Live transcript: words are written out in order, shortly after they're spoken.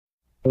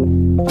Tell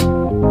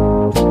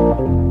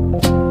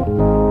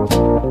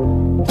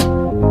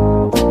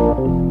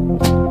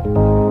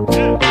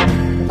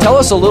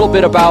us a little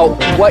bit about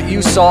what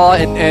you saw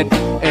and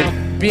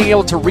being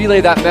able to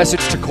relay that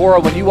message to Cora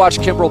when you watched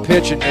Kimbrel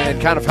pitch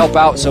and kind of help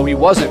out so he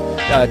wasn't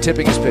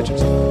tipping his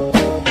pitches.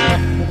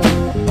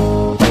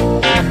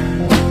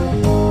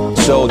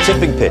 So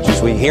tipping pitches,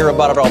 we hear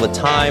about it all the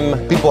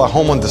time. People at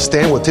home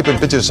understand what tipping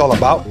pitches is all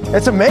about.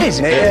 It's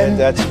amazing. And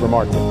that's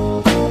remarkable.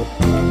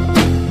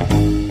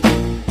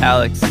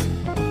 Alex,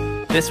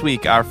 this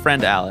week our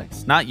friend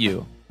Alex, not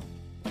you,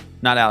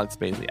 not Alex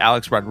Baisley,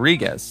 Alex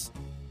Rodriguez,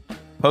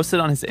 posted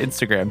on his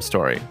Instagram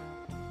story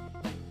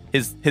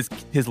his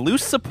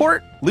loose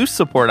support,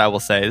 I will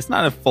say, it's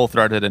not a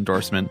full-throated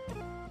endorsement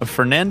of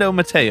Fernando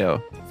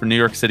Mateo for New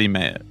York City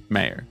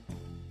mayor.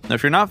 Now,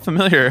 if you're not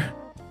familiar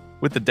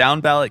with the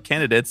down-ballot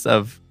candidates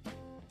of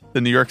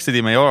the New York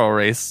City mayoral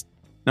race,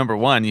 number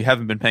one, you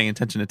haven't been paying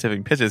attention to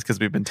tipping pitches because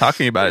we've been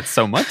talking about it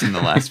so much in the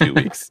last few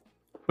weeks.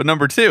 But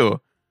number two,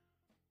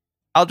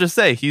 I'll just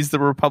say he's the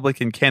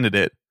Republican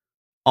candidate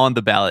on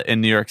the ballot in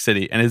New York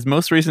City, and his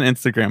most recent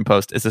Instagram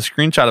post is a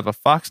screenshot of a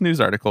Fox News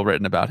article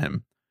written about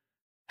him.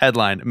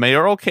 Headline,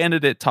 mayoral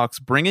candidate talks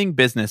bringing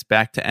business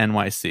back to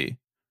NYC.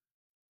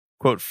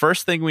 Quote,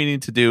 first thing we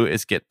need to do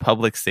is get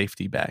public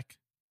safety back.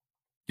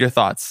 Your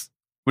thoughts?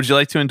 Would you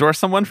like to endorse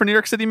someone for New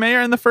York City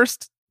mayor in the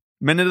first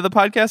minute of the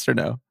podcast or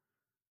no?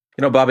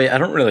 You know, Bobby, I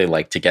don't really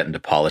like to get into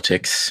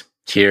politics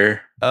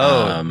here.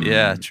 Oh,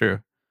 yeah, true.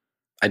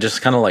 I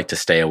just kind of like to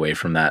stay away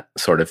from that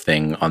sort of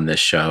thing on this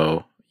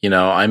show. You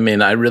know, I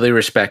mean, I really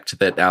respect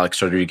that Alex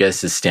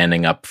Rodriguez is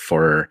standing up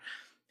for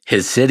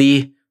his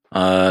city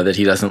that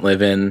he doesn't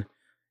live in.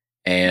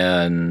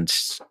 And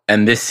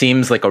this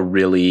seems like a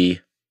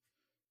really,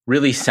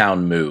 really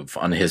sound move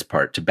on his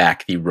part to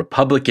back the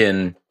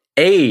Republican,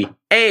 a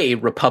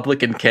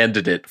Republican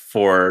candidate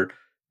for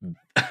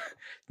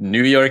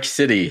New York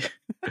City,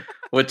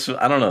 which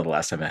I don't know the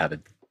last time I had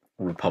a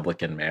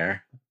Republican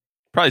mayor.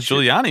 Probably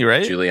Giuliani,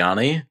 right?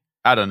 Giuliani?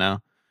 I don't know.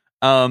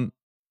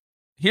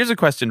 Here's a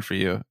question for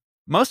you.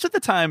 Most of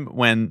the time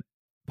when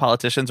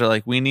politicians are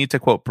like, we need to,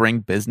 quote, bring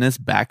business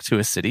back to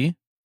a city.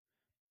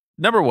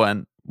 Number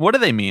one, what do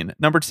they mean?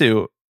 Number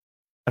two,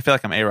 I feel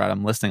like I'm A-Rod.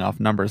 I'm listing off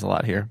numbers a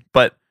lot here.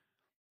 But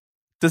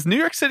does New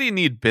York City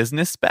need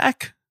business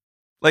back?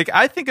 Like,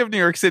 I think of New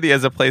York City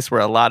as a place where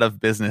a lot of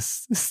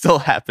business is still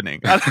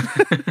happening.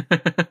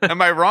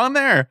 Am I wrong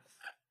there?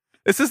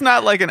 This is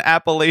not like an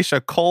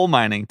Appalachia coal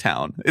mining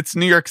town. It's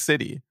New York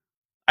City.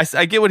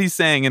 I get what he's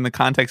saying in the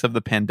context of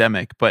the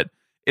pandemic, but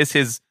is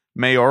his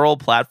mayoral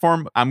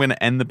platform, I'm going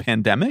to end the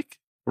pandemic?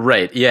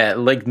 Right. Yeah.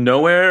 Like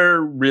nowhere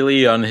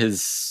really on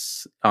Mr.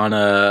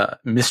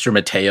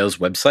 Mateo's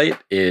website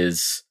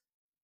is.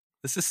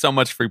 This is so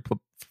much free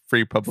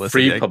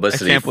publicity. Free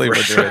publicity. I can't believe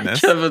we're doing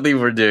this. I can't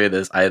believe we're doing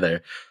this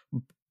either.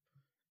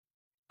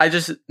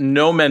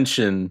 No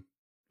mention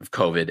of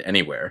COVID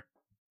anywhere.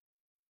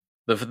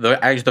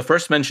 The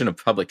first mention of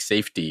public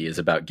safety is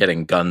about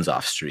getting guns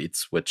off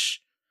streets,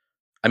 which,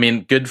 I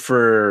mean, good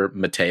for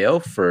Mateo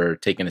for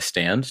taking a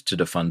stand to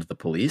defund the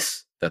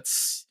police.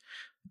 That's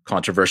a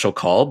controversial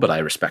call, but I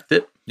respect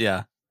it.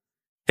 Yeah.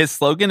 His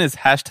slogan is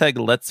hashtag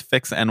Let's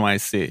Fix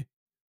NYC.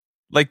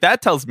 Like,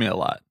 that tells me a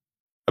lot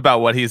about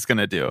what he's going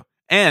to do.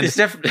 And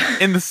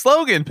in the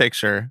slogan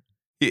picture,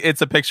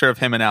 it's a picture of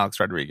him and Alex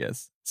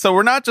Rodriguez. So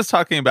we're not just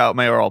talking about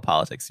mayoral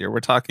politics here. We're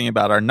talking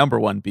about our number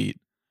one beat,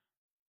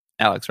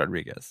 Alex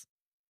Rodriguez.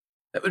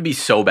 That would be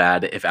so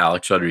bad if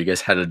Alex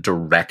Rodriguez had a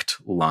direct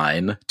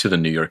line to the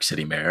New York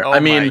City mayor. Oh, I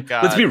mean,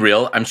 let's be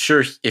real. I'm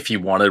sure if he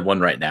wanted one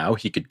right now,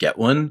 he could get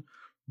one.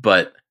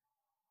 But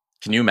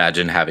can you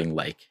imagine having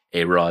like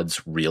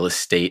A-Rod's real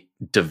estate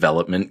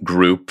development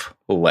group,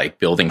 like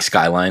building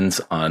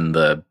skylines on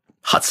the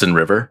Hudson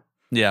River?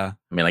 Yeah.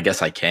 I mean, I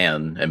guess I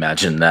can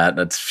imagine that.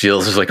 That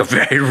feels like a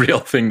very real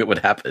thing that would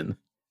happen.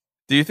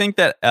 Do you think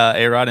that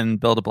A-Rod and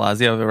Bill de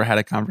Blasio have ever had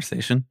a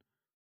conversation?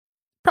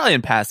 Probably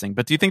in passing,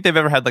 but do you think they've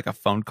ever had like a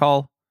phone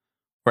call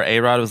where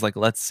A-Rod was like,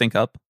 let's sync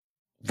up?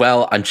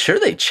 Well, I'm sure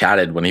they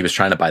chatted when he was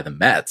trying to buy the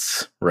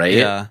Mets,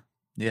 right?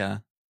 Yeah.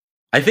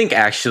 I think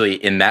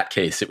actually in that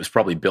case, it was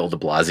probably Bill de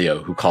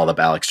Blasio who called up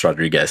Alex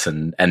Rodriguez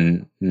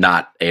and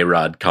not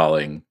A-Rod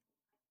calling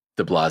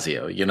de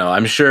Blasio. You know,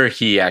 I'm sure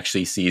he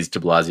actually sees de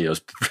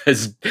Blasio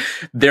as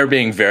there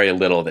being very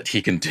little that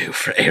he can do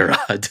for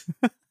A-Rod.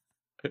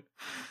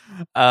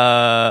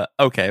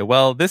 Okay,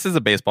 well, this is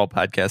a baseball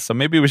podcast, so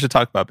maybe we should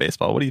talk about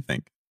baseball. What do you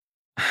think?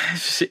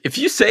 If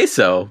you say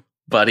so,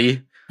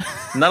 buddy.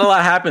 Not a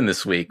lot happened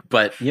this week,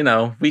 but you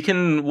know,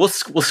 we'll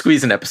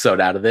squeeze an episode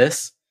out of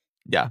this.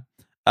 Yeah.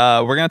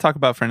 We're going to talk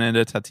about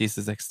Fernando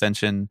Tatis's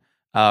extension.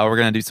 We're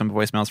going to do some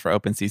voicemails for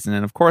open season,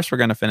 and of course, we're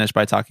going to finish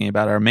by talking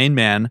about our main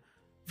man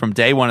from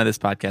day one of this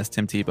podcast,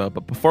 Tim Tebow.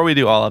 But before we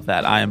do all of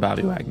that, I am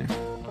Bobby Wagner.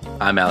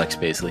 I'm Alex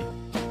Baisley.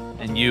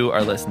 And you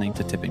are listening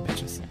to Tipping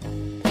Pitches.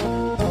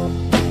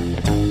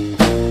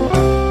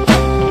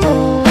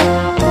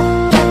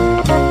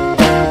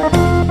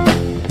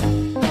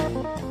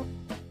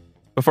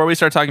 Before we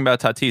start talking about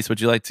Tatis, would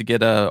you like to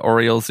get a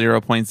Orioles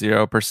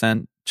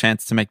 0.0%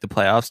 chance to make the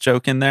playoffs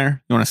joke in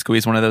there? You want to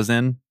squeeze one of those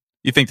in?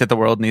 You think that the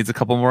world needs a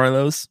couple more of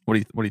those? What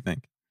do you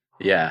think?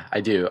 Yeah,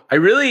 I do. I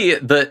really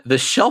the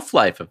shelf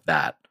life of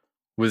that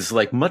was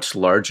like much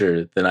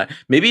larger than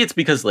maybe it's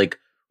because like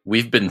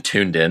we've been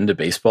tuned in to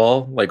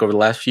baseball like over the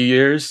last few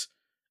years.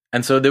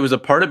 And so there was a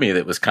part of me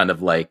that was kind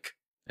of like,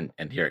 and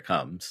here it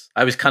comes.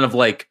 I was kind of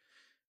like,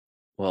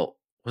 well,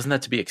 wasn't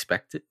that to be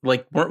expected?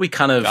 Like, weren't we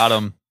kind of got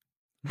him?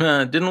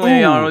 Didn't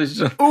we always?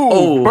 Burn!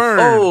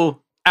 Oh!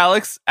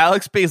 Alex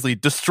Baisley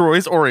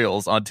destroys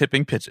Orioles on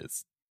tipping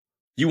pitches.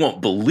 You won't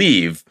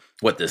believe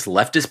what this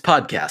leftist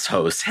podcast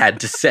host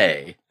had to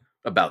say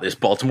about this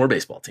Baltimore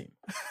baseball team.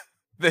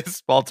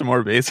 This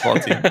Baltimore baseball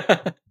team.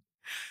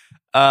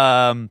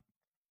 No,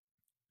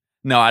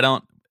 I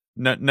don't.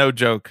 No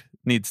joke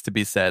needs to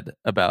be said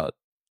about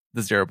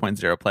the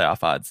 0.0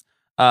 playoff odds.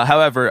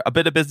 However, a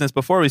bit of business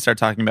before we start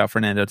talking about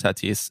Fernando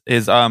Tatis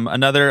is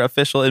another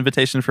official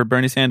invitation for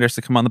Bernie Sanders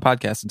to come on the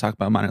podcast and talk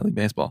about minor league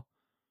baseball.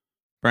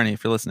 Bernie,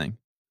 if you're listening,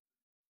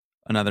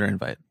 another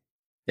invite.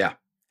 Yeah,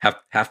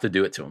 have to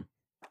do it to him.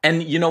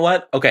 And you know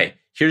what? Okay,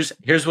 here's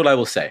what I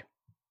will say.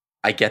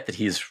 I get that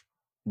he's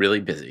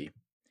really busy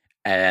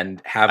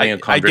and having a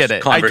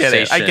conversation. I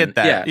get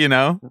that. Yeah. You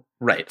know,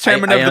 right?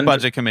 Chairman of the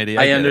budget committee.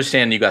 I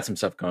understand you got some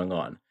stuff going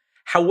on.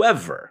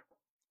 However,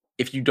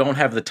 if you don't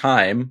have the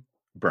time,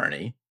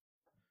 Bernie,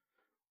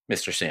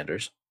 Mr.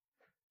 Sanders,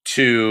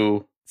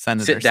 to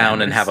sit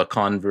down and have a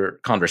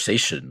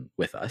conversation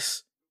with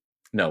us.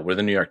 No, we're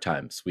the New York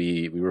Times.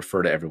 We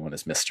refer to everyone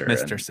as Mr.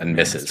 and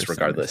Mrs.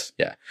 regardless.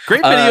 Yeah.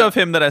 Great video of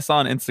him that I saw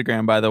on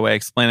Instagram, by the way,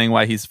 explaining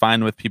why he's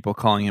fine with people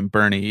calling him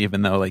Bernie,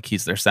 even though like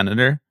he's their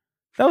senator.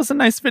 That was a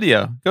nice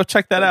video. Go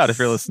check that out if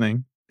you're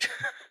listening.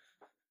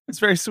 It's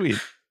very sweet.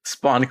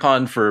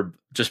 SpawnCon for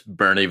just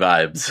Bernie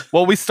vibes.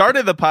 Well, we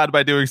started the pod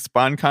by doing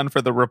SpawnCon for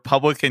the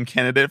Republican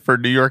candidate for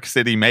New York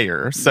City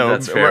mayor. So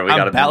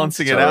I'm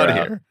balancing it out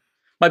here.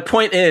 My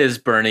point is,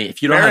 Bernie,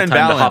 if you don't have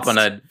time to hop on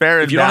a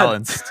fair and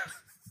balanced.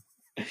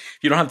 If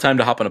you don't have time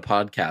to hop on a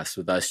podcast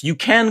with us, you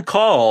can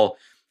call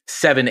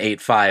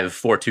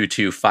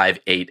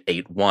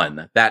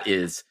 785-422-5881. That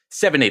is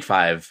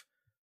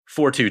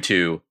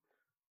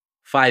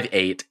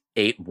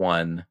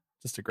 785-422-5881.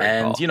 Just a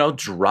great call. And,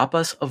 drop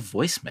us a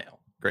voicemail.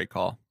 Great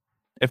call.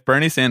 If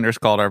Bernie Sanders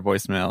called our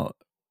voicemail,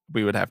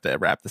 we would have to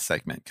wrap the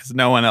segment because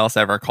no one else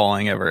ever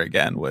calling ever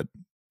again would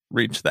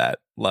reach that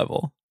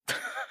level.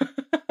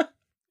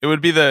 It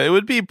would be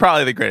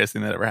probably the greatest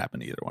thing that ever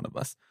happened to either one of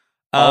us.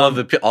 All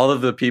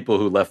of the people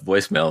who left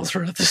voicemails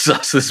for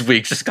us this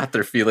week just got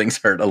their feelings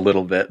hurt a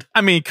little bit.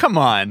 I mean, come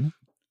on.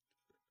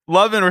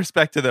 Love and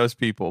respect to those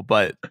people,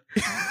 but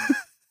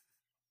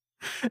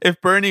if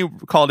Bernie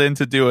called in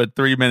to do a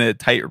 3-minute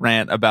tight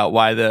rant about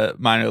why the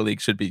minor league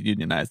should be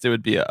unionized, it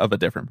would be of a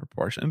different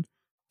proportion.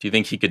 Do you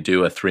think he could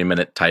do a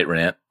 3-minute tight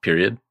rant,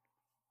 period?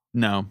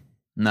 No.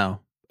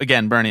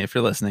 Again, Bernie, if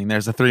you're listening,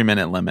 there's a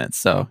 3-minute limit,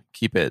 so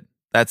keep it.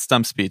 That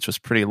stump speech was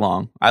pretty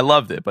long. I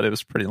loved it, but it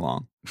was pretty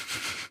long.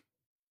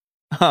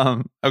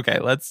 Okay,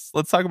 let's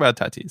talk about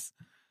Tatis.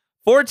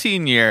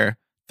 14-year,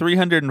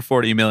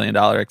 $340 million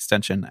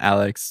extension,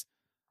 Alex.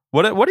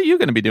 What are you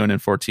going to be doing in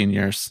 14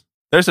 years?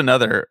 There's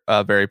another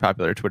very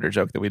popular Twitter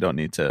joke that we don't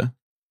need to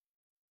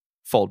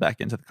fold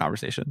back into the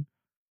conversation.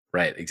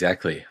 Right,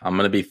 exactly. I'm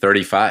going to be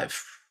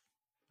 35.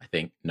 I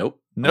think. Nope.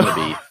 I'm going to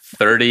be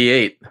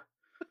 38.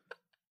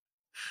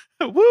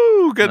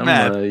 Woo, good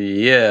math.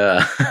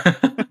 Yeah.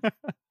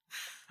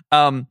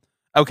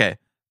 Okay.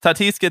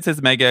 Tatis gets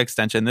his mega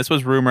extension. This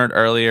was rumored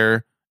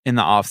earlier in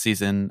the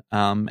offseason,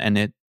 and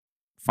it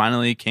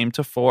finally came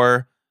to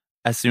fore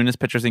as soon as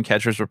pitchers and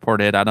catchers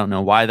reported. I don't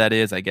know why that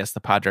is. I guess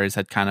the Padres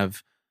or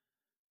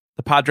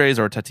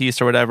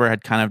Tatis or whatever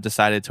had kind of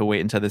decided to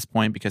wait until this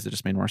point because it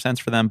just made more sense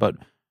for them. But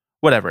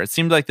whatever. It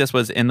seemed like this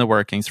was in the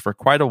workings for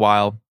quite a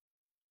while.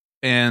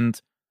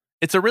 And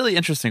it's a really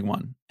interesting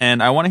one.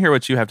 And I want to hear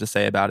what you have to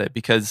say about it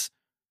because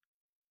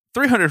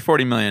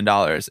 $340 million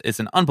is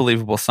an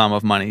unbelievable sum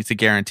of money to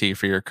guarantee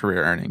for your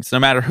career earnings. No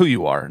matter who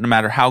you are, no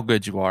matter how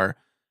good you are,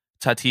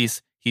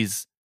 Tatis,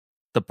 he's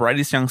the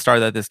brightest young star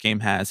that this game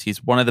has.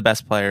 He's one of the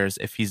best players,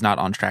 if he's not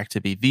on track to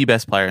be the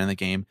best player in the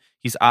game.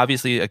 He's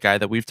obviously a guy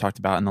that we've talked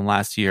about in the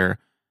last year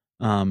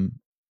in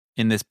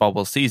this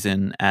bubble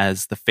season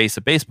as the face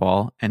of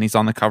baseball, and he's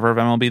on the cover of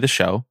MLB The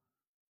Show,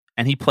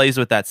 and he plays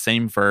with that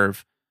same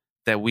verve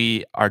that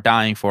we are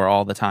dying for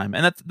all the time,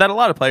 and that a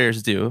lot of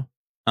players do.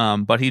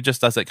 But he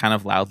just does it kind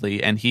of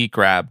loudly, and he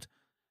grabbed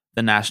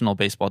the national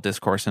baseball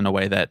discourse in a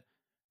way that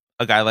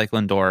a guy like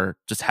Lindor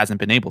just hasn't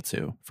been able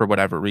to for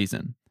whatever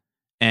reason.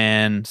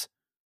 And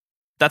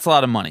that's a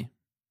lot of money.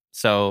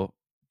 So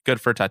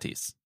good for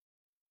Tatis.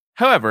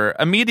 However,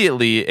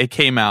 immediately the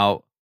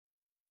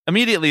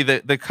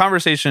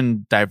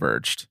conversation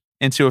diverged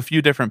into a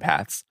few different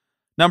paths.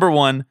 Number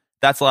one,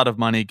 that's a lot of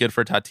money. Good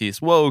for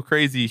Tatis. Whoa,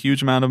 crazy,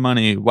 huge amount of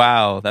money.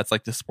 Wow, that's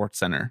like the Sports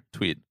Center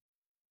tweet.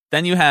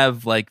 Then you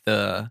have like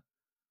the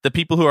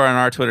people who are in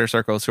our Twitter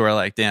circles who are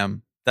like,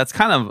 damn, that's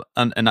kind of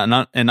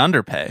an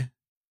underpay.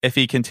 if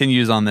he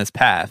continues on this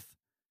path.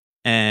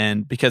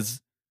 And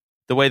because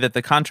the way that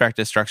the contract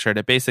is structured,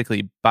 it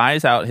basically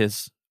buys out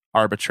his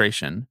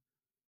arbitration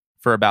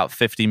for about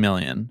 $50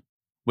 million,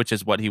 which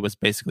is what he was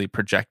basically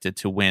projected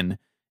to win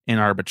in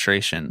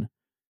arbitration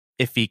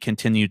if he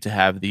continued to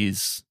have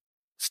these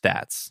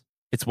stats.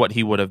 It's what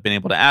he would have been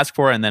able to ask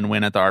for and then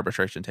win at the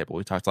arbitration table.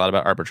 We talked a lot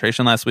about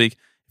arbitration last week.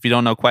 If you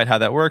don't know quite how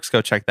that works,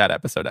 go check that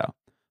episode out.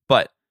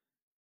 But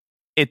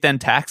it then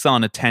tacks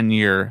on a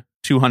 10-year,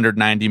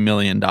 $290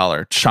 million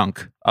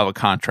chunk of a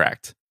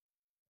contract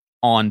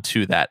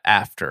onto that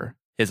after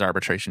his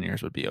arbitration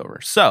years would be over.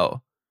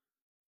 So,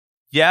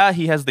 yeah,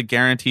 he has the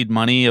guaranteed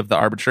money of the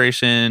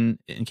arbitration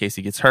in case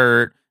he gets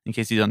hurt, in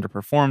case he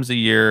underperforms a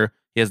year.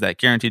 He has that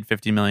guaranteed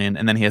 $50 million,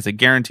 and then he has a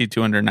guaranteed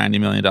 $290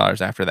 million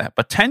after that.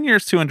 But 10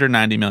 years,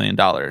 $290 million.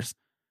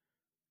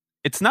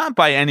 It's not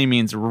by any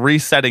means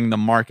resetting the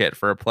market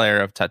for a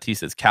player of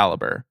Tatis's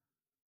caliber.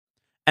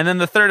 And then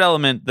the third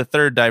element, the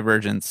third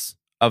divergence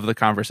of the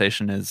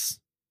conversation is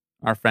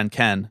our friend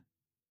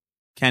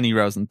Kenny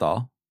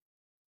Rosenthal.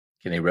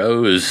 Kenny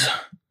Rose.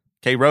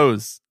 K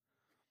Rose.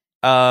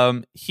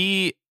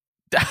 He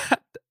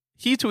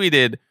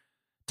tweeted,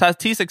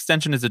 Tatis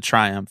extension is a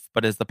triumph,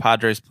 but is the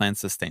Padres plan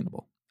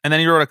sustainable? And then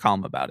he wrote a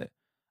column about it.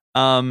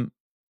 I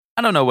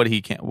don't know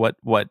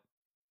what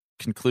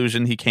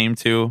conclusion he came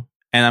to,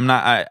 and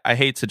I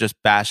hate to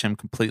just bash him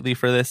completely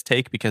for this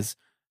take because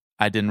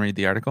I didn't read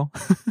the article,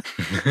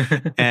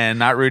 and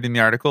not reading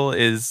the article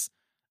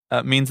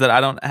means that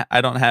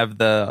I don't have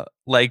the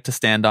leg to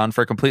stand on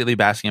for completely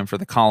bashing him for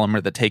the column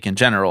or the take in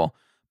general.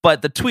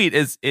 But the tweet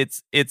is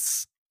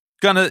it's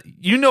gonna,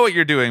 you know what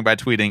you're doing by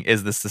tweeting,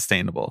 is this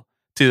sustainable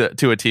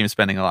to a team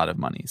spending a lot of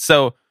money?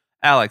 So,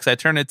 Alex, I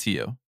turn it to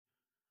you.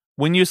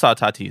 When you saw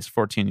Tatis,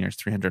 14 years,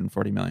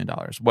 $340 million,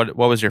 what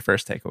was your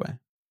first takeaway?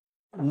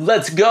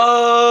 Let's go!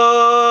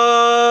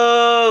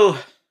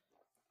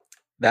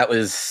 That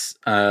was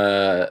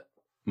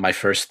my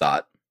first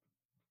thought.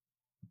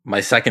 My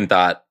second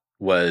thought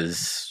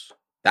was,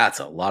 that's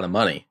a lot of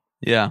money.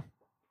 Yeah.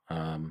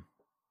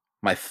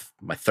 My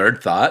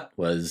third thought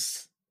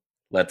was,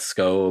 let's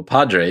go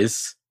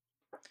Padres.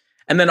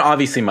 And then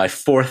obviously my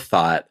fourth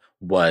thought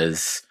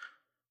was,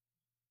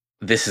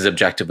 this is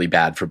objectively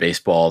bad for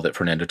baseball that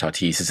Fernando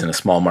Tatis is in a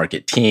small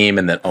market team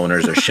and that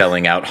owners are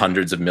shelling out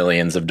hundreds of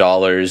millions of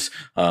dollars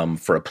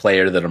for a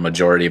player that a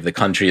majority of the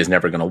country is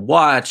never going to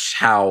watch.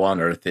 How on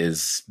earth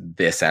is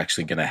this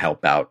actually going to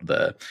help out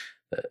the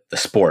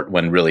sport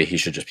when really he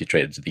should just be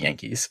traded to the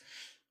Yankees?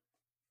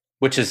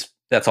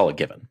 That's all a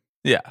given.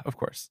 Yeah, of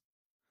course.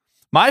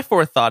 My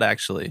fourth thought,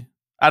 actually,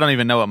 I don't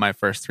even know what my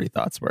first three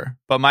thoughts were,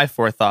 but my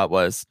fourth thought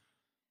was,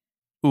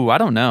 I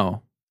don't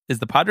know. Is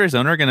the Padres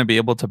owner going to be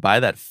able to buy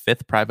that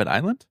fifth private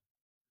island?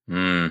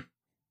 The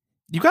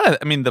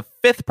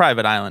fifth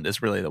private island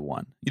is really the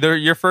one. Either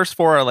your first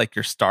four are like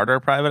your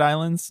starter private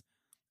islands,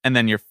 and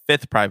then your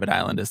fifth private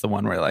island is the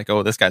one where like,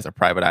 oh, this guy's a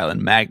private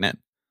island magnet,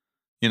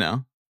 you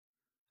know?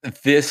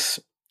 This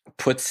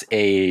puts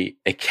a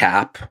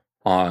cap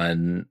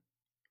on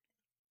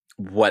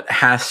what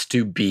has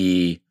to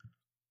be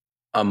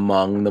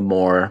among the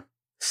more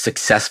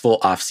successful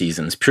off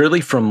seasons,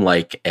 purely from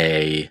like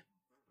a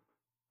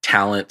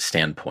talent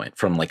standpoint,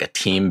 from like a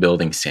team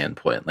building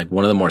standpoint. Like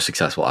one of the more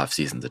successful off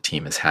seasons a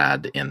team has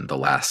had in the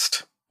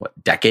last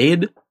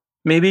decade,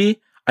 maybe.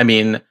 I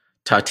mean,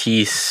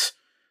 Tatis,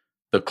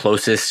 the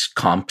closest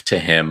comp to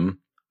him,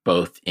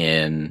 both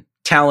in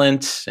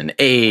talent and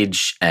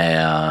age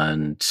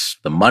and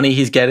the money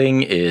he's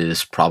getting,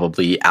 is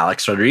probably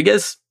Alex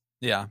Rodriguez.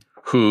 Yeah.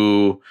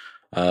 Who,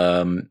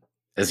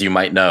 as you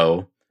might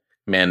know,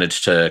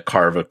 managed to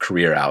carve a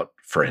career out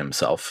for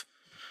himself.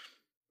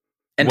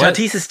 And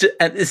Tatis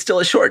is still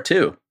a short,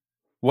 too.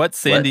 What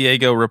San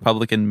Diego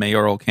Republican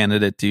mayoral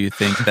candidate do you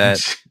think that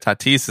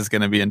Tatis is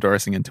going to be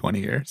endorsing in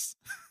 20 years?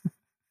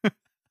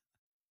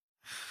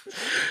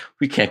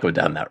 We can't go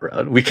down that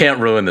road. We can't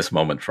ruin this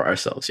moment for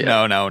ourselves yet.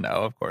 No,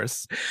 of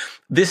course.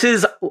 This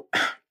is,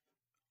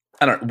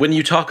 I don't know, when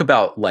you talk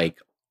about like,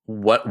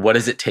 what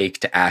does it take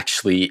to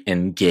actually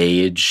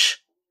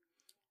engage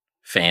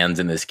fans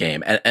in this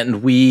game?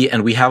 And we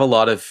have a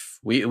lot of,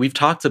 we've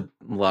talked a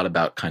lot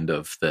about kind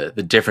of the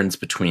difference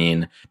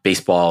between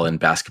baseball and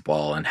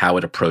basketball and how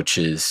it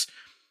approaches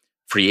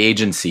free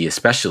agency,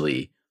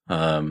 especially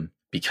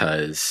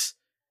because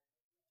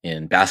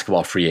in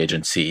basketball free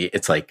agency,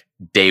 it's like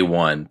day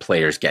one,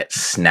 players get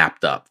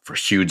snapped up for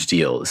huge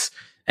deals.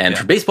 And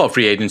for baseball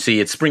free agency,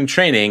 it's spring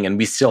training, and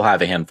we still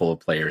have a handful of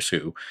players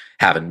who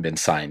haven't been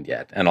signed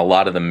yet. And a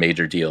lot of the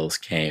major deals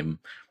came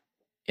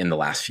in the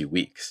last few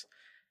weeks.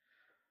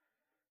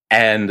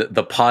 And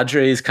the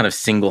Padres kind of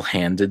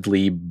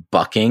single-handedly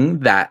bucking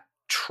that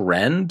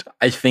trend,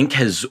 I think,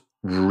 has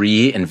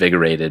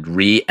reinvigorated,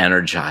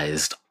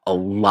 re-energized a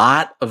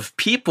lot of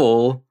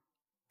people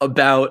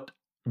about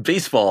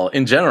baseball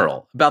in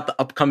general, about the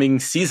upcoming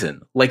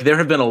season. Like, there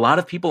have been a lot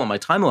of people on my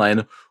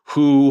timeline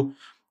who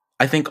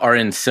I think are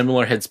in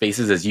similar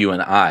headspaces as you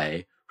and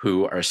I,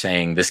 who are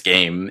saying this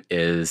game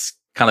is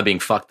kind of being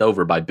fucked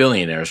over by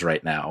billionaires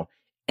right now.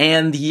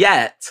 And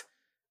yet,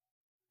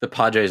 the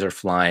Padres are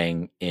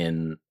flying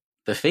in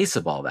the face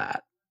of all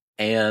that.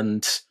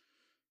 And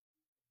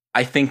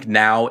I think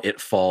now it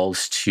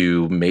falls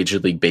to Major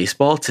League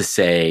Baseball to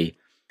say,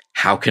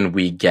 how can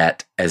we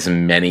get as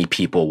many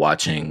people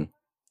watching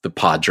the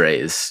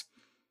Padres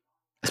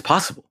as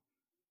possible,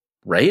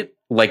 right?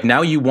 Like,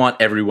 now you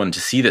want everyone to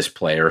see this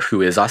player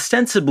who is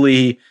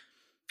ostensibly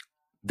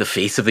the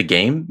face of the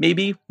game,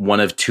 maybe one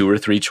of 2 or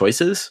 3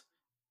 choices.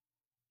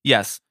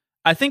 Yes.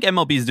 I think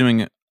MLB is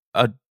doing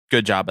a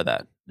good job of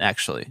that,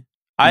 actually.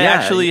 I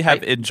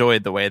have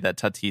enjoyed the way that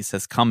Tatis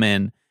has come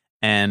in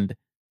and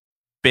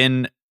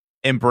been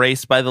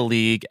embraced by the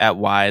league at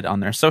wide on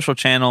their social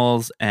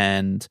channels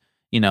and,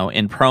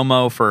 in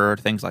promo for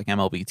things like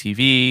MLB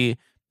TV.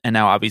 And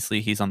now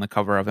obviously he's on the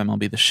cover of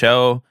MLB The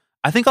Show.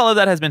 I think all of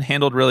that has been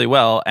handled really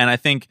well. And I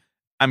think,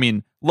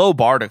 low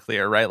bar to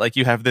clear, right? Like,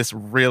 you have this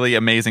really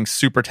amazing,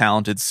 super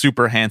talented,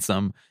 super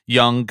handsome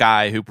young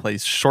guy who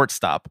plays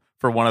shortstop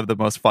for one of the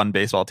most fun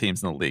baseball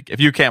teams in the league. If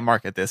you can't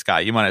market this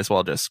guy, you might as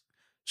well just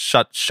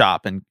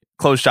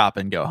close shop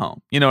and go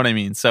home. You know what I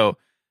mean? So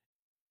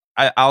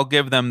I'll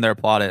give them their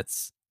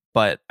plaudits,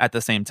 but at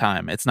the same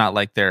time, it's not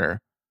like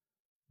they're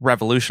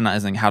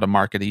revolutionizing how to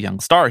market a young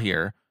star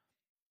here.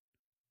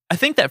 I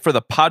think that for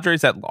the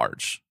Padres at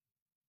large,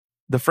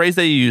 the phrase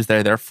that you use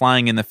there, they're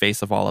flying in the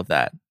face of all of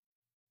that.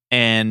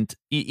 And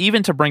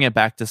even to bring it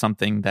back to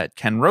something that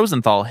Ken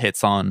Rosenthal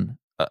hits on,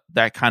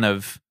 that kind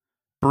of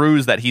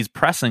bruise that he's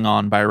pressing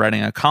on by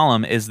writing a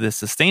column, is this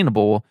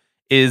sustainable?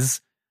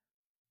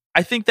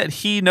 I think that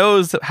he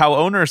knows how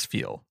owners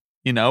feel.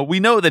 We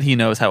know that he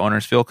knows how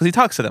owners feel because he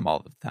talks to them all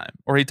the time,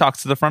 or he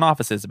talks to the front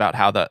offices about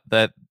how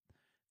the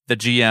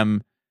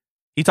GM,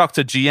 he talks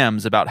to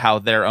GMs about how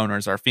their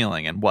owners are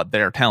feeling and what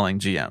they're telling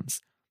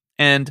GMs.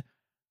 And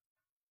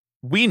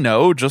we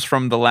know just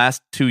from the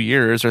last 2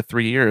 years or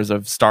 3 years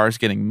of stars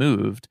getting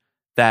moved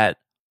that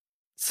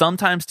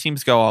sometimes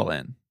teams go all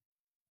in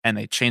and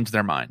they change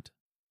their mind.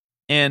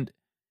 And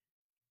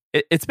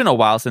it's been a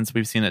while since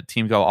we've seen a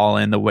team go all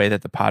in the way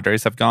that the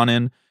Padres have gone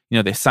in.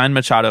 They signed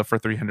Machado for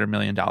 $300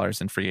 million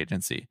in free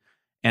agency.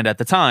 And at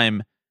the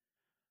time,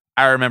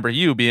 I remember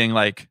you being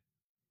like,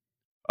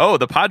 oh,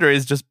 the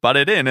Padres just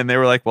butted in. And they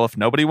were like, well, if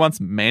nobody wants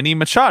Manny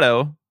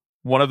Machado,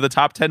 one of the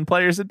top 10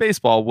 players in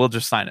baseball, we'll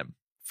just sign him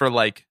for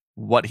like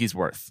what he's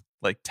worth.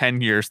 Like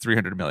 10 years,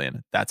 $300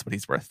 million. That's what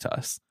he's worth to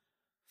us.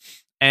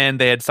 And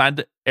they had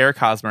signed Eric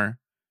Hosmer.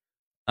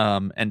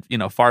 And,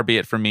 far be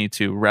it from me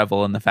to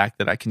revel in the fact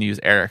that I can use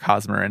Eric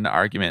Hosmer in the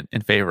argument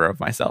in favor of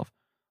myself.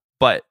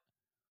 But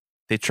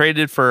they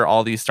traded for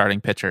all these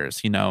starting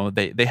pitchers.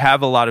 They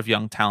have a lot of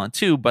young talent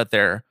too, but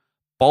they're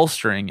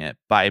bolstering it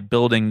by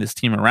building this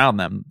team around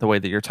them the way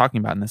that you're talking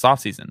about in this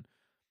offseason.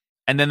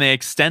 And then they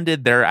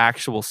extended their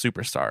actual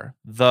superstar,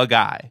 the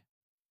guy,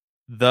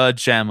 the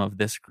gem of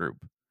this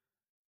group,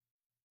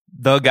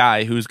 the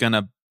guy who's going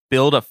to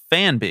build a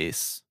fan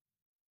base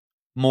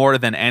more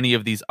than any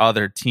of these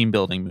other team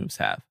building moves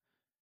have.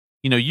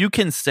 You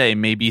can say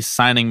maybe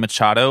signing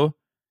Machado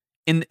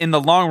in the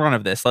long run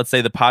of this, let's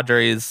say the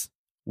Padres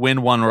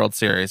win one World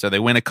Series, or they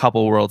win a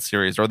couple World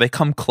Series, or they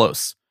come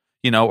close,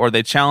 or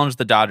they challenge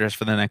the Dodgers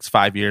for the next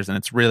 5 years, and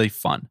it's really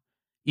fun,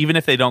 even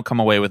if they don't come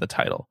away with a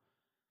title.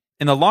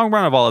 In the long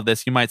run of all of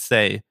this, you might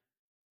say,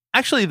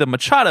 actually, the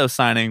Machado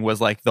signing was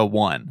like the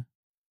one.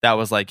 That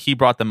was like, he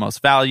brought the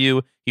most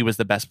value. He was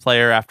the best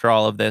player after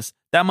all of this.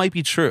 That might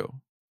be true.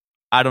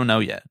 I don't know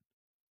yet.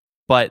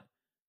 But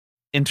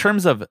in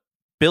terms of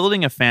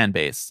building a fan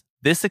base,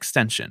 this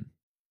extension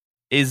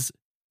is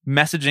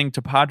messaging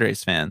to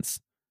Padres fans,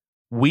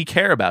 we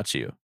care about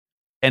you,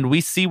 and we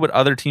see what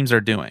other teams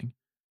are doing,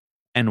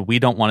 and we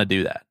don't want to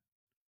do that.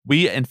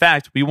 In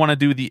fact, we want to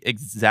do the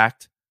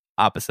exact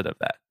opposite of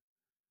that.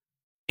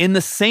 In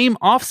the same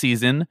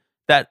offseason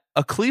that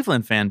a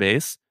Cleveland fan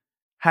base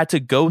had to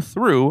go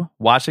through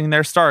watching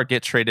their star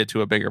get traded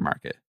to a bigger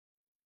market.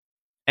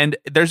 And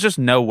there's just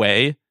no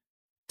way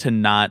to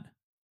not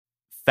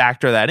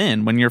factor that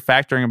in when you're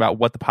factoring about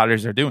what the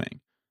Padres are doing.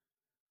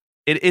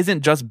 It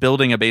isn't just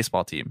building a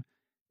baseball team.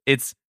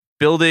 It's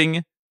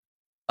building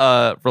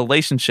a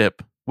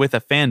relationship with a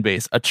fan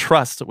base, a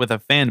trust with a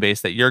fan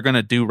base that you're going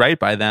to do right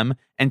by them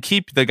and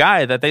keep the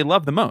guy that they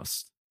love the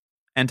most.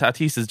 And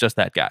Tatis is just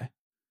that guy.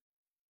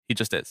 He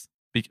just is.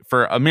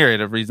 For a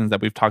myriad of reasons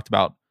that we've talked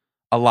about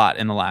a lot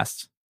in the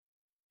last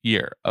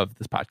year of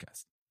this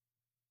podcast.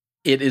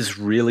 It is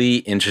really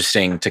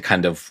interesting to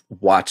kind of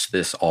watch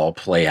this all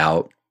play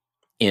out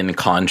in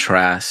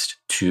contrast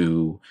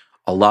to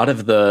a lot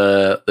of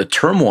the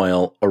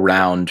turmoil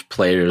around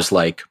players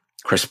like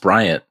Chris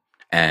Bryant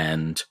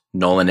and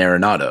Nolan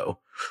Arenado,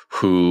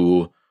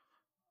 who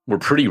were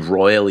pretty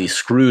royally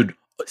screwed.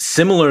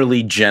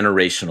 Similarly,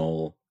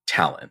 generational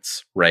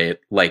talents, right?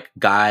 Like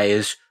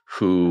guys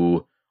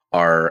who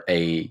are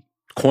a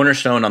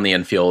cornerstone on the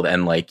infield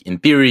and like in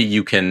theory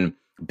you can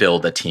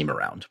build a team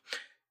around.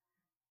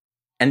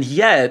 And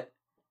yet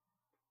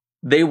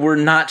they were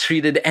not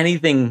treated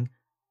anything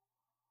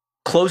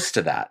close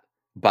to that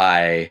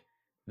by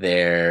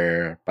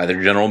their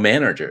general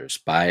managers,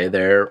 by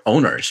their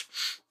owners.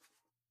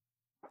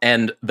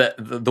 And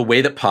the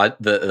way that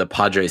the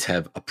Padres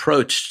have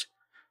approached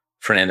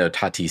Fernando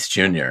Tatis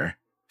Jr.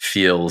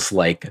 feels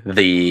like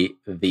the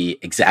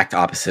exact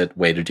opposite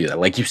way to do that.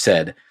 Like you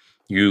said,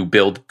 you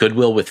build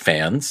goodwill with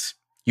fans.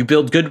 You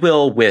build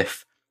goodwill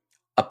with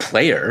a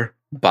player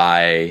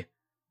by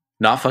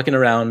not fucking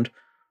around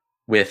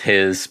with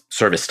his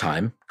service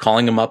time,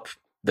 calling him up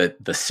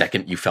the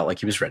second you felt like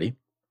he was ready,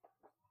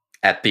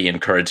 at the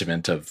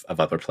encouragement of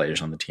other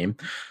players on the team,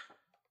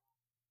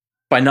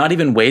 by not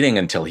even waiting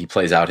until he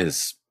plays out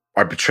his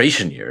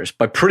arbitration years,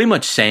 by pretty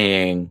much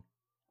saying,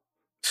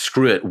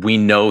 screw it, we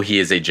know he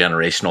is a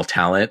generational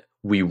talent.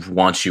 We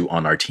want you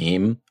on our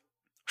team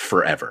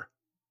forever.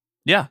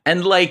 Yeah.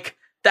 And like,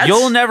 that's...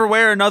 You'll never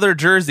wear another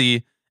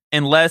jersey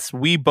unless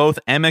we both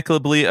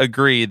amicably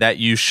agree that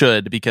you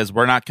should, because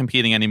we're not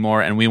competing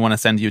anymore and we want to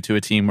send you to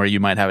a team where you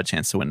might have a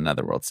chance to win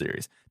another World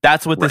Series.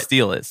 That's what this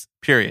deal is.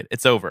 Period.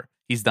 It's over.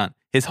 He's done.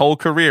 His whole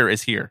career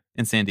is here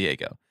in San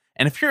Diego.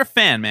 And if you're a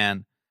fan,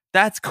 man,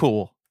 that's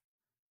cool.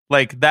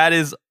 Like,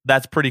 that's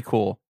pretty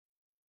cool.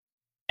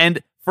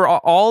 And for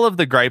all of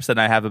the gripes that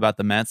I have about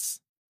the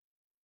Mets,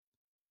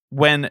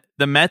 when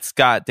the Mets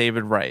got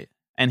David Wright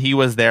and he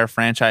was their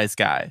franchise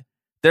guy,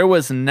 there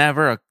was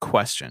never a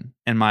question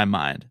in my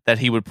mind that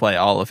he would play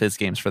all of his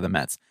games for the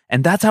Mets.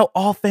 And that's how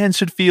all fans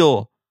should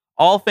feel.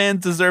 All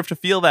fans deserve to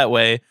feel that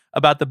way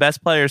about the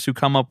best players who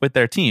come up with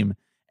their team.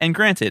 And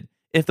granted,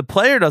 if the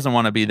player doesn't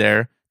want to be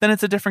there, then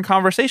it's a different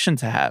conversation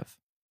to have,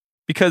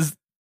 because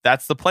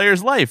that's the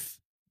player's life.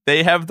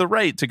 They have the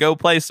right to go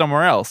play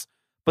somewhere else.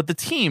 But the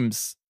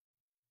teams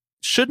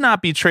should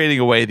not be trading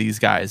away these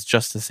guys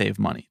just to save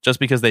money, just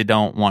because they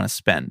don't want to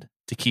spend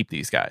to keep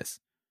these guys.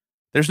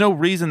 There's no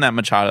reason that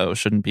Machado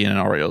shouldn't be in an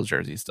Orioles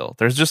jersey still.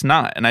 There's just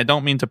not. And I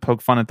don't mean to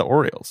poke fun at the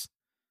Orioles.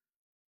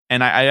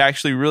 And I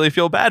actually really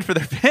feel bad for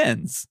their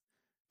fans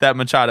that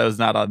Machado is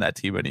not on that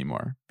team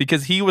anymore,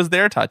 because he was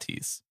their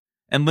Tatis.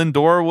 And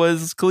Lindor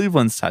was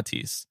Cleveland's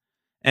Tatis.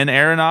 And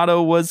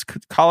Arenado was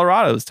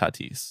Colorado's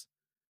Tatis.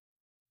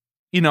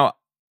 You know,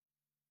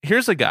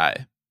 here's a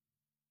guy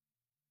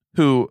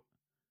who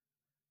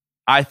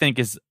I think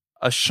is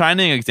a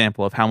shining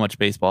example of how much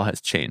baseball has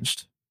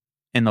changed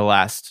in the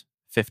last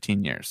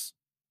 15 years.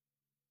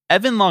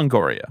 Evan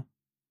Longoria.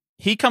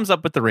 He comes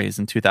up with the Rays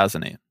in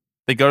 2008.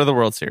 They go to the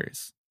World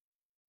Series.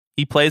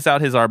 He plays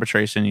out his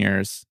arbitration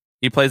years.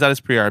 He plays out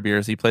his pre-arb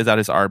years. He plays out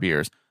his arb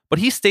years. But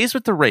he stays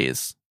with the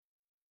Rays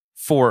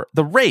for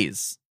the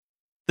Rays,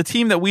 the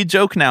team that we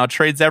joke now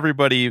trades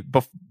everybody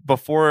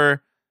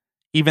before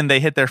even they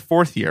hit their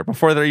fourth year,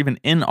 before they're even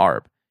in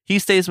arb. He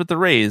stays with the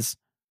Rays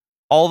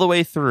all the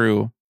way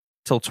through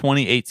till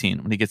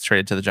 2018 when he gets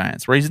traded to the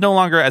Giants, where he's no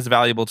longer as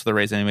valuable to the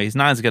Rays anyway. He's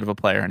not as good of a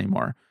player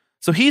anymore.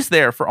 So he's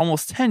there for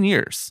almost 10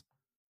 years.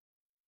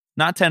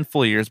 Not 10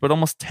 full years, but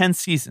almost 10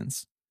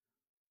 seasons.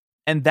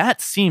 And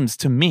that seems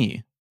to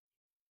me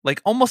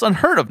like almost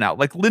unheard of now.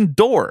 Like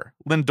Lindor,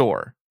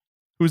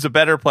 who's a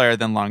better player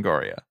than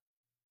Longoria.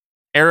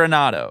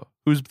 Arenado,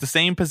 who's the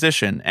same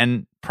position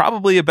and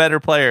probably a better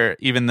player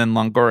even than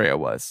Longoria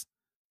was.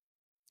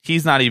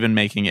 He's not even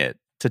making it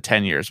to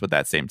 10 years with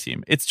that same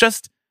team. It's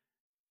just,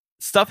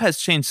 stuff has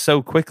changed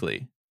so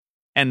quickly,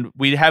 and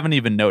we haven't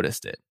even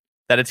noticed it.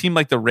 That a team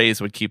like the Rays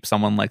would keep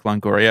someone like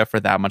Longoria for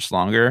that much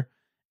longer,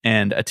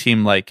 and a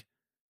team like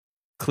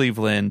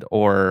Cleveland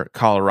or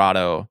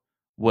Colorado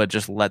would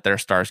just let their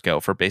stars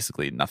go for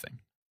basically nothing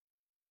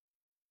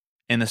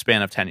in the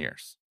span of 10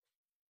 years.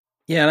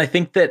 Yeah, and I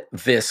think that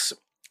this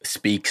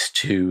speaks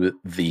to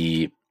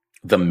the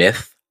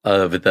myth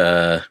of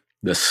the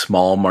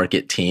small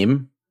market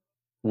team,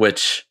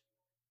 which,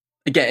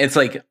 again, it's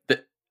like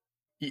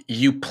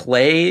you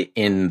play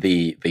in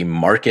the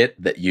market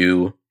that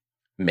you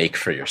make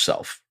for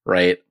yourself,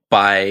 right?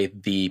 By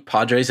the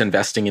Padres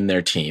investing in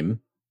their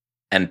team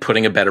and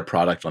putting a better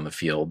product on the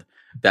field,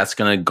 that's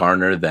going to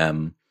garner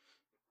them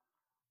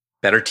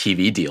better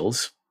TV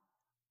deals.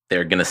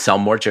 They're going to sell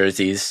more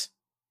jerseys.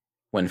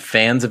 When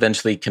fans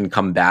eventually can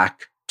come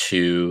back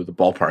to the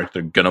ballpark,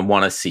 they're going to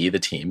want to see the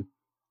team.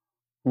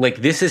 Like,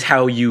 this is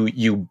how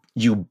you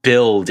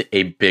build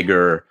a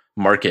bigger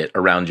market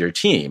around your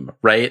team,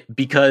 right?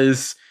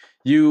 Because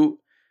you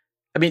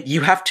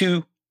have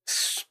to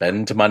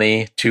spend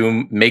money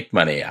to make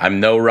money. I'm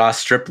no Ross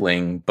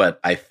Stripling, but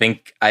I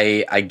think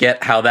I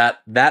get how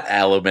that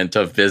element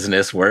of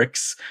business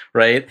works,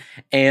 right?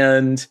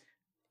 And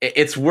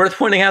it's worth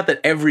pointing out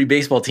that every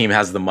baseball team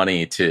has the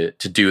money to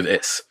do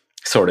this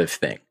sort of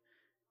thing.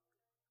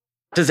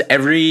 Does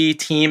every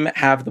team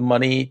have the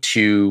money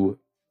to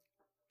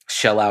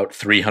shell out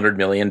 $300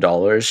 million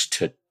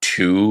to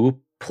two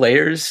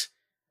players?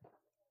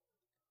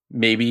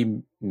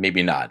 Maybe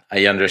not.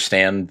 I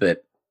understand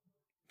that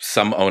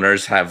some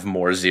owners have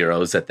more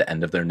zeros at the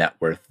end of their net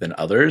worth than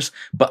others,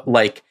 but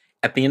like,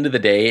 at the end of the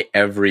day,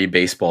 every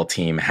baseball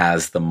team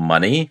has the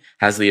money,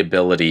 has the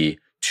ability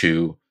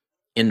to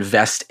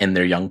invest in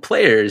their young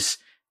players.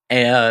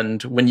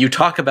 And when you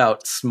talk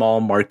about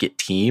small market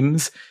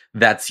teams,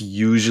 that's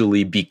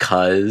usually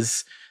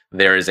because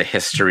there is a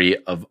history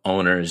of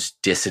owners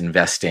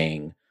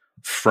disinvesting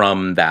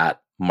from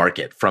that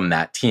market from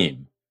that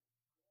team.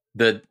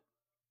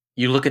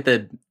 You look at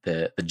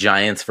the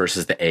Giants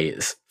versus the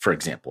A's, for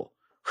example,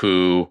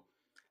 who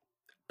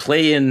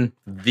play in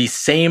the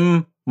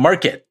same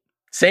market,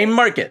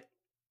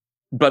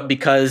 but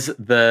because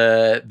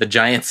the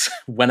Giants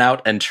went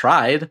out and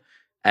tried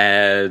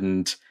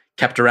and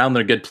kept around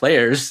their good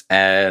players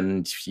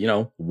and,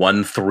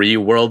 won 3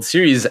 World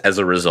Series as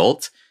a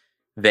result,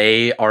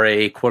 they are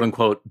a quote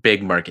unquote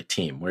big market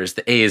team. Whereas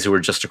the A's, who are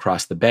just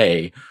across the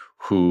bay,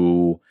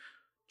 who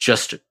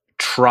just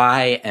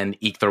try and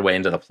eke their way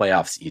into the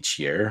playoffs each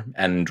year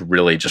and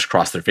really just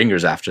cross their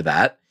fingers after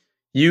that,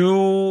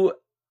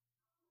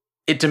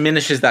 it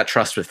diminishes that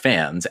trust with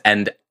fans.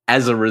 And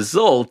as a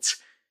result,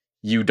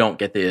 you don't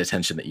get the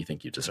attention that you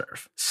think you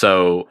deserve.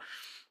 So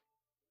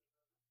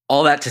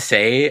all that to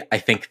say, I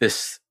think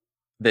this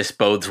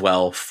bodes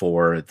well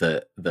for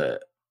the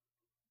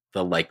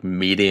like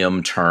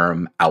medium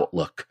term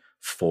outlook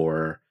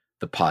for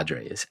the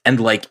Padres. And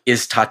like,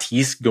 is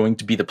Tatis going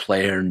to be the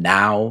player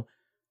now?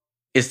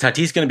 Is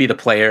Tatis going to be the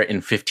player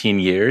in 15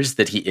 years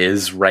that he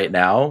is right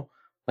now?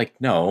 Like,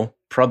 no,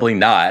 probably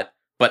not.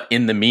 But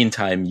in the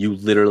meantime, you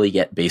literally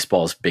get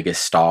baseball's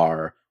biggest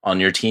star on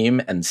your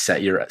team and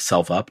set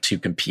yourself up to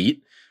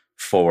compete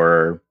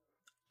for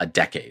a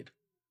decade.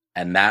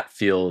 And that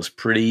feels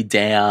pretty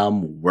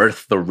damn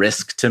worth the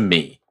risk to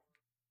me.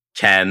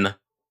 Ken?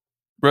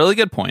 Really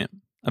good point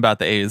about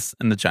the A's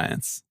and the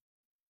Giants.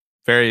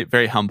 Very,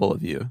 very humble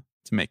of you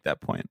to make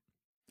that point.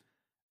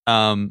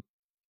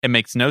 It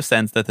makes no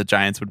sense that the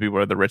Giants would be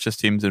one of the richest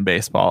teams in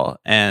baseball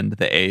and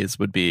the A's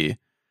would be,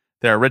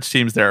 there are rich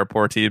teams, there are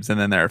poor teams, and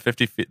then there's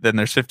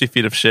 50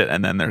 feet of shit,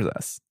 and then there's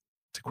us.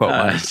 To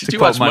quote did you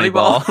watch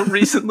Moneyball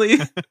recently?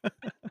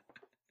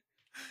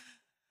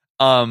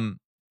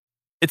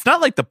 It's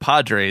not like the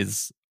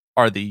Padres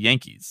are the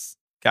Yankees,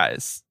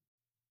 guys.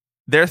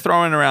 They're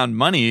throwing around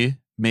money,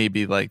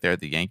 maybe like they're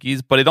the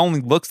Yankees, but it only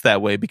looks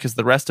that way because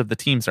the rest of the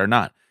teams are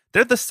not.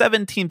 They're the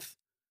 17th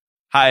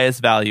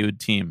highest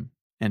valued team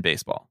in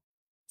baseball.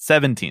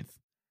 17th.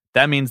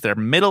 That means they're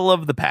middle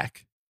of the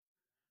pack,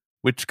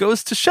 which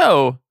goes to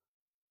show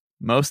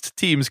most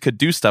teams could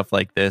do stuff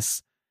like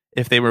this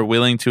if they were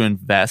willing to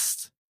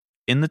invest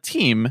in the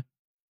team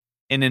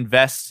and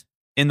invest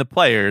in the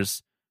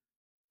players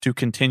to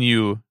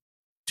continue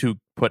to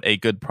put a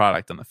good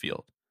product on the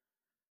field.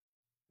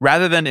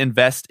 Rather than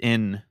invest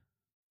in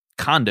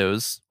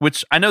condos,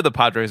 which I know the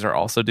Padres are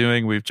also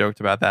doing. We've joked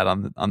about that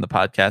on the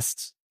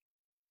podcast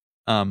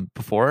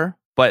before.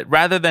 But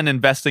rather than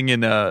investing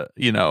in a,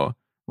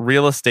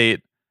 real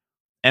estate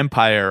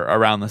empire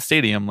around the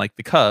stadium like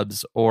the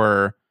Cubs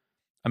or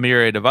a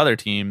myriad of other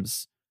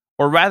teams,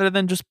 or rather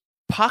than just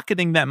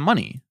pocketing that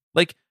money.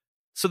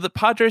 So the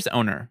Padres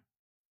owner,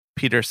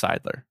 Peter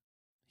Seidler,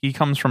 he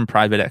comes from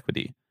private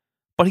equity,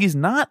 but he's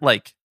not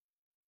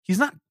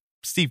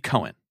Steve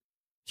Cohen.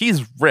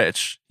 He's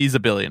rich. He's a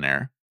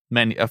billionaire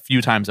a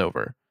few times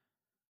over,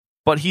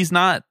 but he's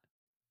not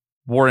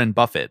Warren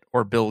Buffett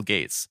or Bill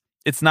Gates.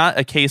 It's not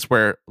a case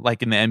where,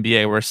 like in the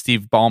NBA, where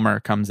Steve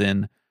Ballmer comes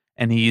in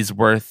and he's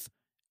worth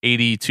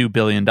 $82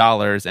 billion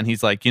and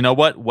he's like, you know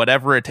what?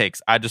 Whatever it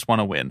takes, I just want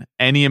to win.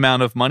 Any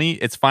amount of money,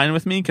 it's fine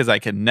with me because I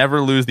can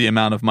never lose the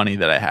amount of money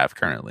that I have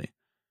currently.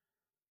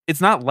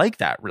 It's not like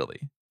that,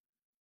 really.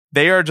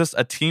 They are just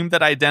a team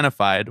that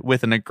identified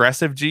with an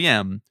aggressive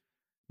GM.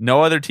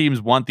 No other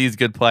teams want these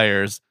good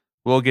players.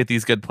 We'll get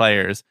these good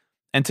players.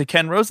 And to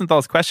Ken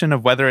Rosenthal's question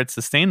of whether it's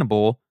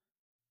sustainable,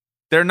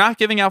 they're not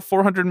giving out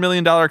 $400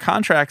 million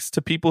contracts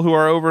to people who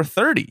are over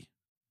 30.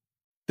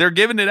 They're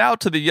giving it out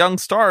to the young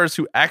stars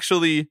who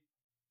actually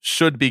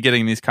should be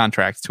getting these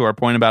contracts, to our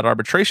point about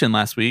arbitration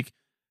last week,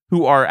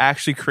 who are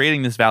actually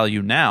creating this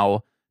value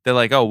now. They're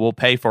like, oh, we'll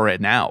pay for it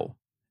now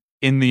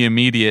in the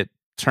immediate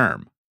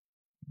term.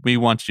 We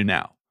want you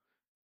now.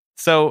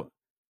 So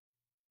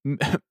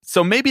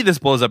maybe this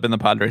blows up in the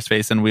Padres'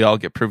 face and we all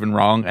get proven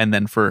wrong. And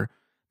then for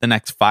the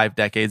next 5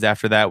 decades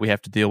after that, we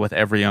have to deal with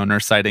every owner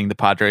citing the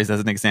Padres as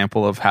an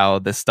example of how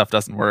this stuff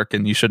doesn't work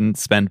and you shouldn't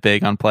spend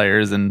big on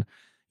players and,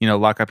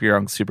 lock up your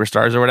own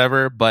superstars or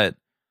whatever. But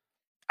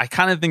I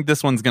kind of think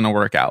this one's going to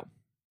work out,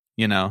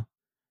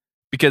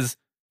 because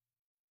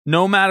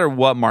no matter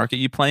what market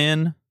you play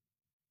in,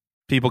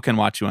 people can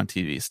watch you on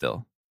TV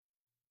still.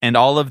 And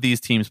all of these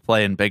teams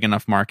play in big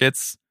enough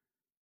markets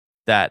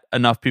that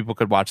enough people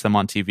could watch them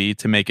on TV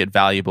to make it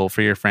valuable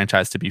for your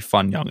franchise to be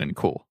fun, young, and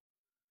cool.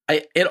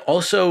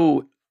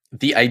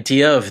 The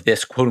idea of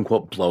this quote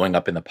unquote blowing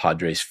up in the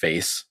Padres'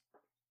 face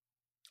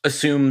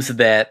assumes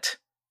that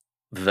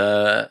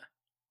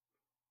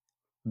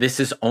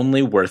this is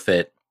only worth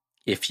it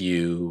if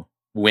you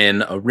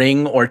win a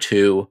ring or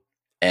two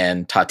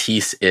and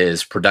Tatis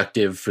is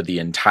productive for the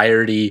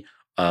entirety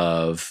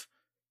of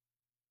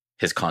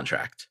his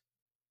contract.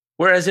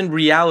 Whereas in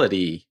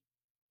reality,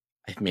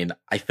 I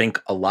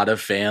think a lot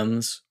of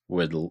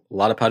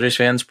Padres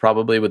fans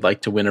probably would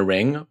like to win a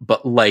ring,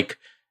 but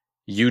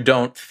you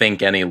don't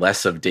think any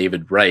less of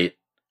David Wright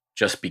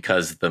just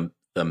because the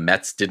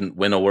Mets didn't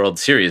win a World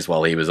Series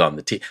while he was on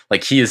the team.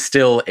 He is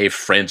still a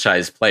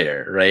franchise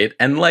player, right?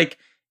 And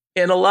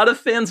in a lot of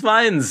fans'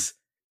 minds,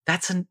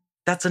 that's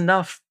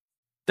enough.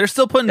 They're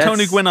still putting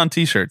Tony Gwynn on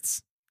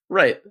t-shirts.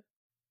 Right.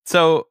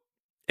 So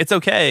it's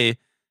okay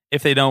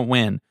if they don't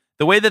win.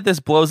 The way that this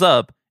blows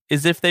up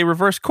is if they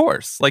reverse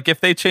course. Like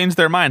if they change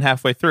their mind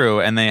halfway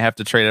through and they have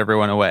to trade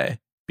everyone away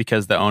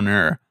because the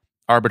owner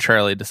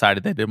arbitrarily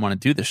decided they didn't want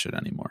to do this shit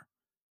anymore.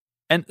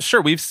 And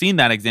sure, we've seen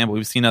that example.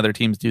 We've seen other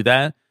teams do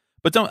that.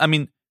 But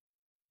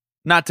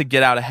not to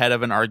get out ahead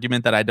of an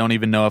argument that I don't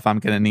even know if I'm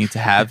going to need to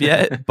have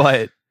yet.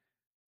 But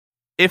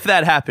if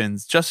that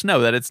happens, just know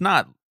that it's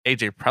not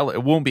AJ Preller.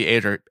 It won't be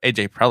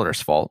AJ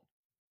Preller's fault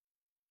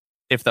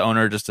if the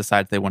owner just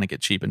decides they want to get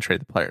cheap and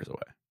trade the players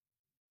away.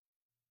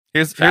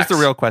 Here's the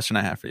real question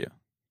I have for you.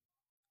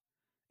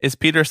 Is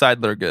Peter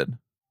Seidler good?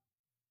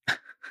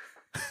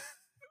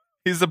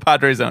 He's the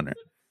Padres owner.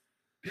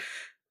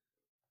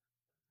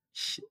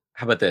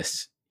 How about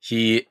this?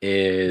 He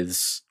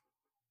is,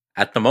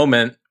 at the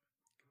moment,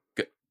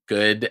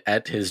 good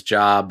at his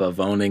job of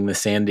owning the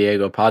San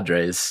Diego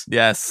Padres.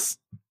 Yes.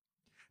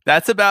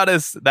 That's about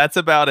as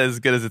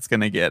good as it's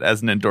going to get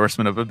as an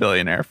endorsement of a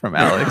billionaire from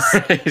Alex.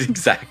 Right,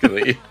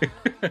 exactly.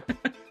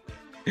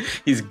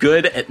 He's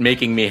good at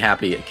making me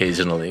happy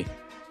occasionally.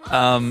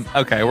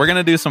 Okay, we're going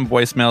to do some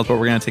voicemails, but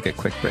we're going to take a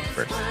quick break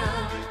first.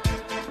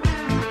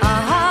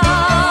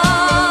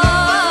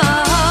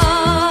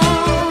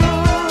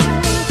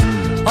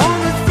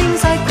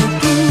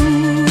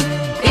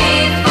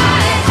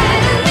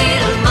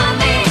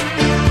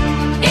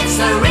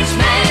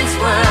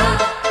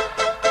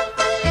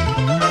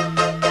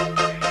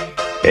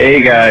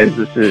 Hey guys,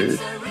 this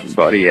is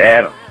buddy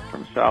Adam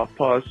from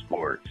Southpaw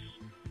Sports,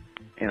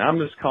 and I'm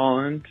just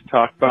calling to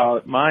talk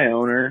about my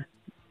owner,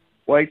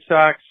 White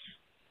Sox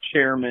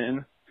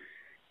chairman,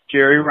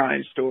 Jerry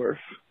Reinsdorf.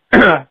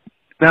 Now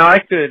I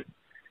could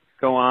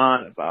go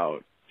on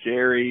about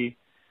Jerry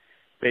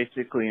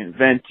basically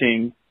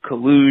inventing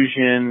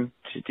collusion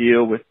to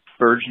deal with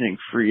burgeoning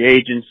free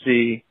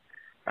agency.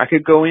 I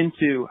could go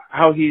into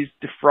how he's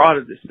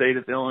defrauded the state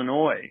of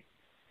Illinois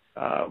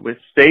with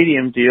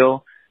stadium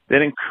deal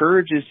that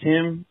encourages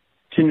him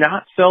to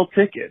not sell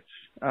tickets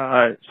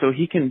so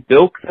he can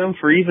bilk them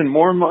for even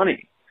more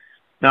money.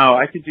 Now,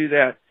 I could do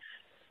that,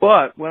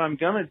 but what I'm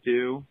going to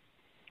do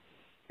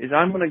is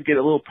I'm going to get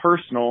a little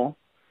personal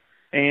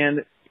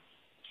and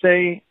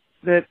say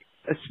that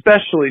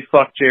especially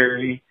fuck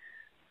Jerry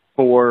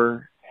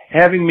for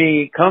having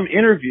me come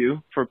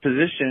interview for a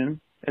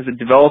position as a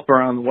developer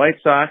on the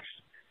White Sox,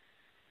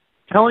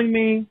 telling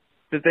me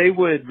that they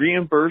would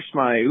reimburse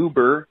my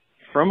Uber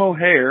from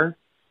O'Hare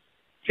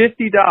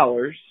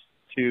 $50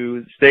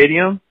 to the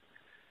stadium.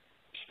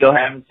 Still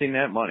haven't seen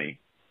that money.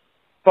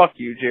 Fuck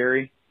you,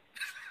 Jerry.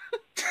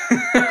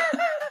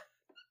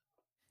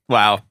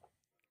 Wow.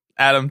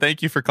 Adam,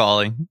 thank you for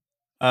calling.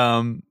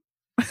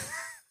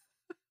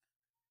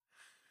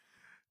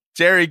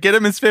 Jerry, get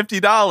him his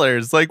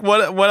 $50. Like,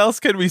 what else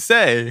can we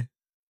say?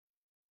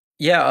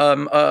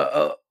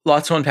 Yeah,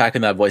 lots to unpack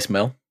in that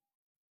voicemail.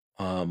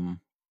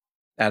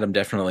 Adam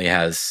definitely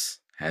has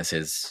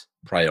his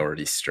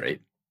priorities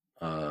straight.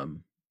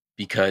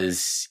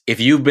 Because if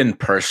you've been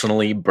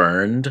personally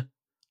burned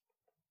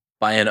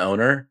by an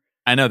owner,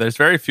 I know there's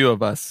very few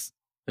of us,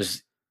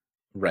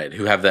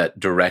 who have that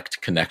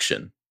direct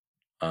connection.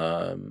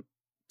 So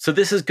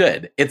this is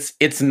good.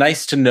 It's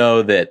nice to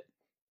know that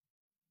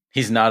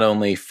he's not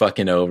only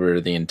fucking over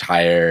the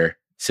entire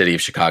city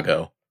of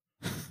Chicago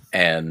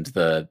and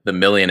the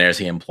millionaires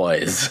he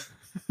employs,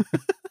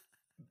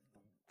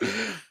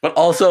 but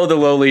also the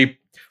lowly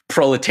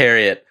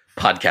proletariat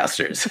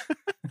podcasters.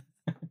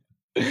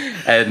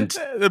 And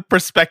the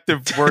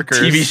prospective workers,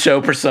 TV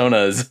show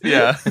personas.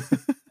 Yeah.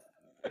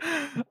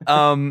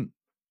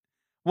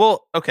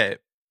 Well, okay.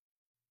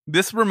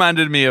 This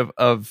reminded me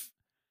of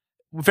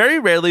very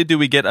rarely do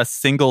we get a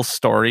single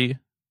story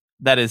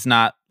that is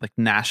not like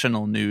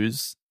national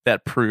news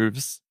that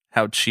proves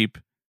how cheap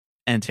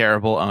and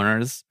terrible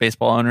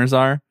baseball owners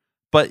are.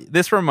 But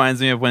this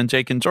reminds me of when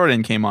Jake and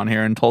Jordan came on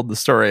here and told the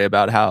story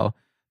about how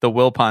the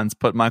Wilpons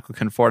put Michael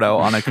Conforto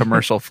on a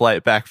commercial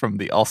flight back from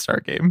the All-Star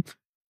game.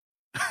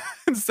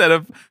 Instead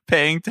of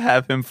paying to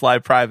have him fly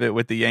private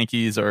with the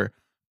Yankees or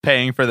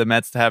paying for the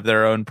Mets to have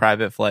their own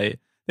private flight,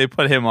 they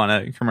put him on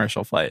a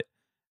commercial flight.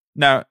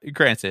 Now,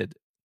 granted,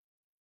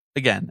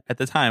 again, at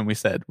the time we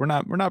said we're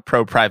not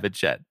pro private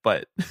jet,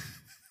 but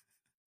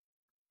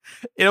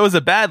it was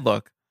a bad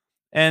look.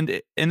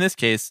 And in this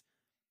case,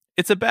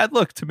 it's a bad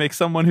look to make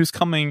someone who's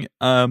coming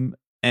and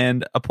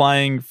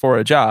applying for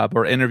a job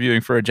or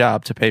interviewing for a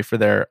job to pay for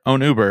their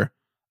own Uber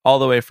all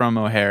the way from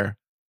O'Hare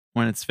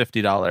when it's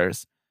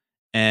 $50.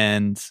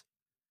 And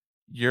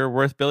you're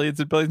worth billions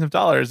and billions of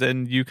dollars,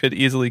 and you could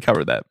easily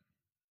cover that.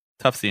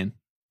 Tough scene.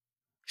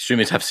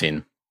 Extremely tough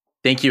scene.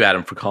 Thank you,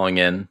 Adam, for calling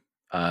in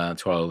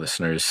to all the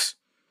listeners.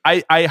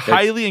 I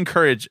highly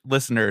encourage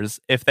listeners,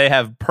 if they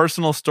have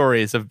personal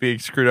stories of being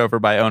screwed over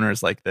by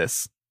owners like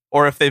this,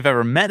 or if they've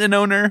ever met an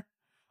owner,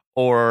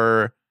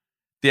 or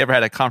they ever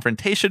had a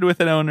confrontation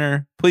with an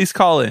owner, please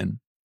call in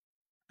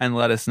and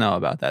let us know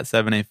about that.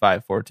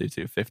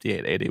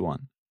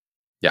 785-422-5881.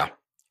 Yeah.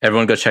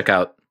 Everyone go check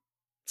out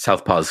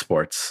Southpaw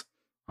Sports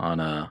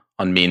on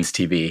Means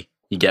TV.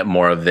 You get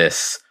more of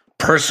this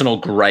personal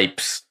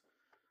gripes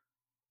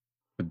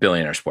with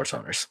billionaire sports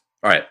owners.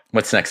 All right,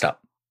 what's next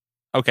up?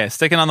 Okay,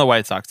 sticking on the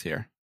White Sox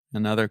here.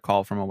 Another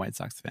call from a White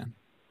Sox fan.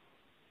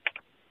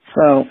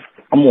 So,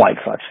 I'm a White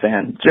Sox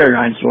fan. Jerry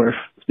Reinsdorf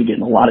has been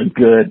getting a lot of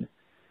good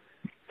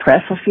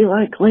press, I feel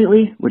like,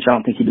 lately, which I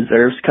don't think he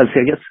deserves, because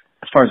I guess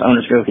as far as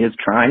owners go, he is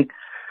trying.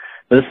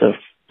 But it's a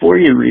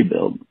 4-year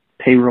rebuild.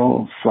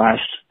 Payroll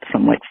slashed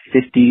from like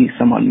 50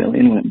 some odd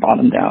million when it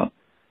bottomed out.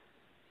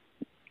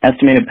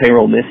 Estimated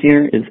payroll this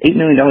year is $8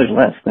 million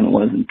less than it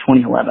was in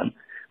 2011,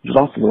 which was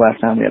also the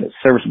last time we had a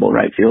serviceable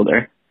right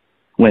fielder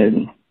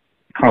when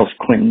Carlos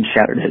Quinn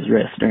shattered his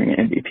wrist during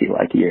an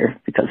MVP-like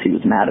year because he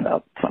was mad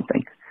about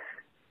something.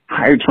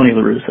 Hired Tony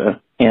La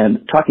Russa,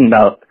 and talking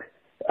about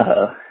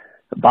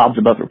Bob's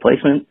above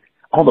replacement,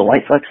 all the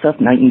White Sox stuff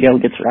Nightingale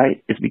gets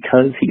right is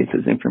because he gets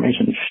his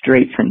information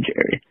straight from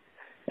Jerry.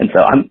 And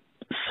so I'm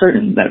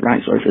certain that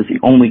Reinsdorf is the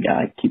only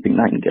guy keeping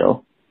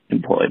Nightingale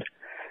employed.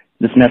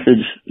 This message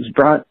was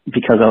brought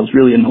because I was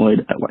really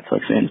annoyed at White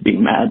Sox fans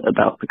being mad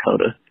about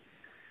Dakota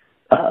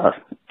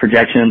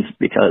projections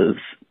because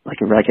like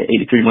a at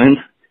 83 wins.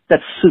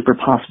 That's super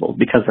possible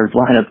because their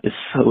lineup is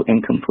so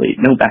incomplete.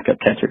 No backup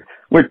catcher.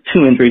 We're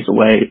 2 injuries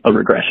away, a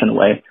regression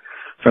away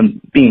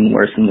from being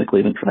worse than the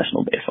Cleveland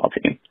professional baseball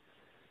team.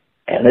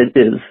 And it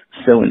is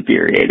so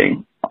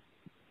infuriating.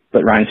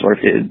 But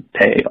Reinsdorf did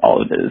pay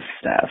all of his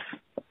staff,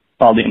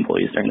 all the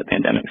employees during the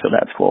pandemic, so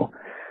that's cool.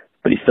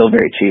 But he's still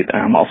very cheap,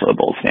 and I'm also a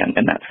Bulls fan,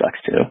 and that sucks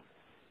too.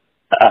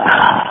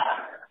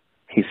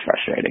 He's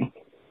frustrating.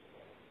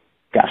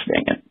 Gosh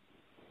dang it.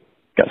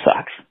 Go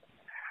Sox.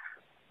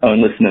 Oh,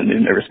 and listen to the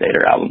new Nervous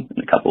Vader album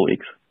in a couple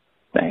weeks.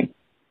 Dang.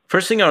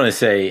 First thing I want to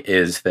say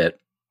is that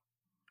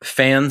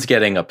fans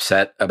getting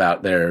upset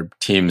about their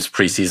team's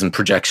preseason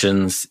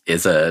projections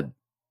is a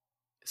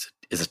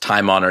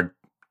time-honored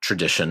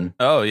tradition.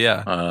 Oh,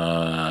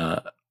 yeah.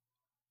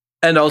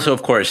 And also,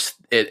 of course,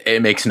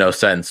 it makes no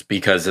sense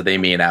because they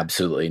mean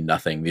absolutely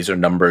nothing. These are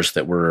numbers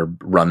that were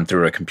run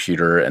through a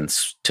computer and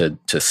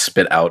to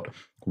spit out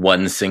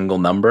one single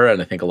number.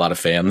 And I think a lot of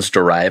fans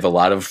derive a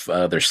lot of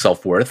their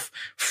self-worth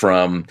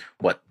from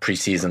what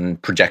preseason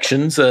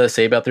projections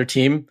say about their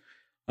team.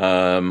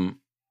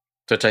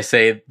 Which I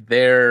say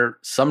they're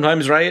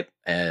sometimes right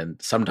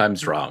and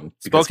sometimes wrong.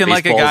 Spoken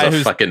like a guy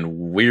who's a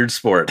fucking weird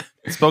sport.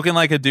 Spoken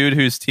like a dude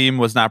whose team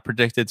was not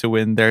predicted to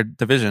win their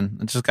division.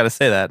 I just got to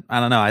say that. I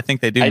don't know. I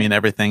think they do mean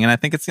everything, and I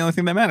think it's the only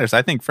thing that matters.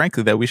 I think,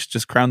 frankly, that we should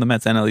just crown the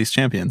Mets NL East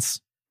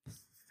champions.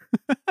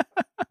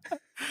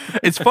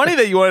 It's funny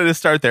that you wanted to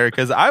start there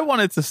because I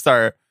wanted to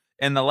start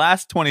in the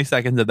last 20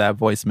 seconds of that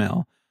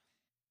voicemail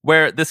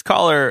where this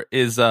caller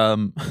is, I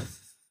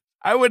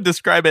would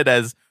describe it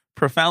as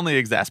profoundly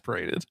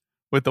exasperated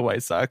with the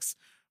White Sox,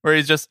 where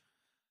he's just,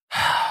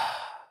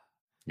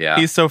 yeah,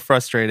 he's so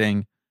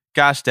frustrating.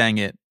 Gosh dang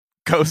it.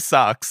 Go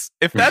Sox.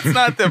 If that's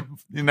not the,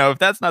 if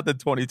that's not the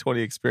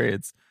 2020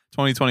 experience,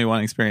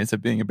 2021 experience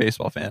of being a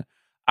baseball fan,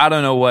 I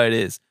don't know what it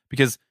is,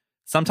 because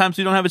sometimes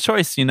we don't have a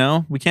choice.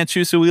 We can't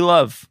choose who we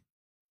love.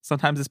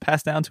 Sometimes it's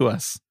passed down to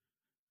us.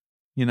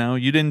 You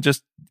didn't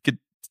just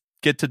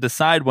get to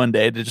decide one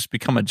day to just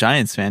become a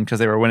Giants fan because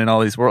they were winning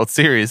all these World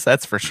Series.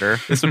 That's for sure.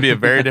 This would be a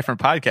very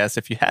different podcast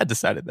if you had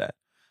decided that.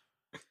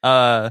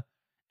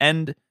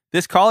 And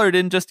this caller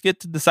didn't just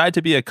get to decide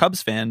to be a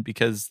Cubs fan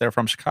because they're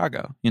from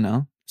Chicago,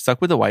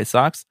 stuck with the White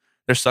Sox.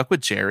 They're stuck with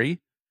Jerry,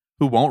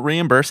 who won't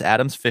reimburse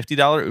Adams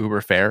 $50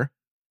 Uber fare,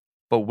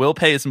 but will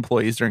pay his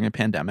employees during a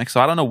pandemic. So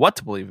I don't know what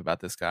to believe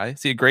about this guy.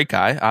 Is he a great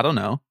guy? I don't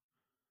know.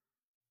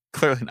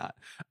 Clearly not.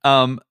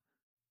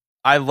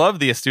 I love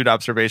the astute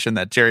observation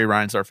that Jerry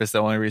Reinsdorf is the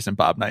only reason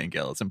Bob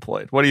Nightingale is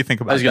employed. What do you think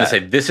about that? I was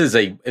going to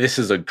say, this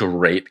is a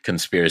great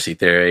conspiracy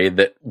theory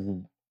that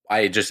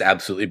I just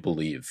absolutely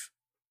believe.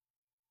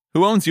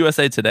 Who owns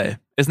USA Today?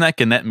 Isn't that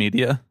Gannett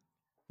Media?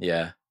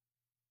 Yeah.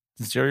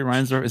 Is Jerry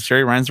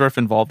Reinsdorf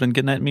involved in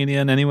Gannett Media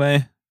in any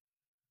way?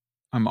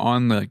 I'm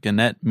on the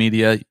Gannett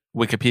Media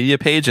Wikipedia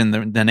page,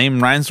 and the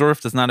name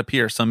Reinsdorf does not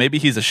appear. So maybe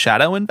he's a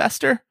shadow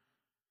investor?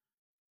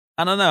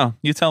 I don't know.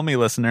 You tell me,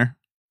 listener.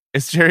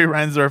 Is Jerry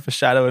Reinsdorf a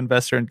shadow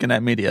investor in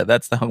Gannett Media?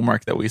 That's the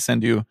homework that we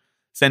send you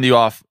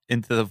off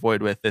into the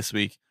void with this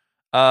week.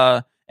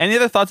 Any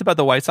other thoughts about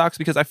the White Sox?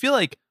 Because I feel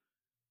like,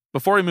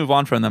 before we move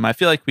on from them, I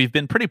feel like we've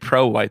been pretty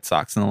pro White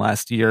Sox in the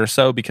last year or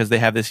so because they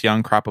have this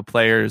young crop of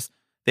players.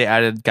 They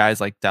added guys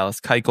like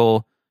Dallas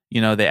Keuchel.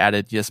 They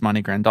added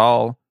Yasmani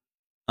Grandal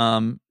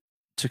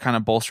to kind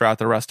of bolster out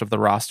the rest of the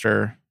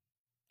roster.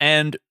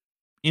 And,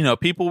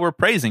 people were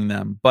praising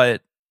them,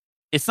 but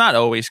it's not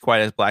always quite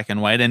as black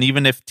and white. And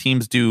even if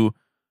teams do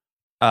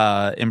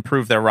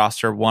improve their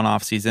roster one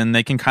off season,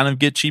 they can kind of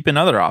get cheap in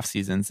other off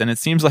seasons. And it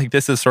seems like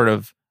this is sort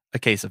of a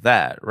case of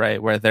that,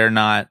 right? Where they're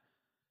not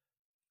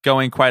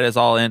going quite as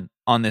all in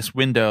on this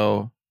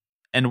window.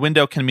 And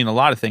window can mean a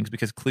lot of things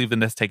because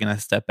Cleveland has taken a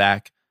step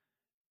back.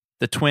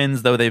 The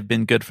Twins, though they've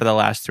been good for the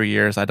last 3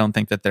 years, I don't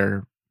think that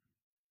they're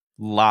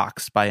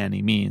locks by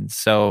any means.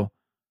 So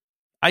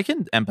I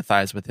can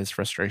empathize with his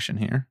frustration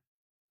here.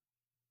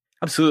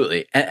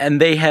 Absolutely. And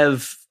they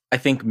have, I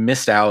think,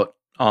 missed out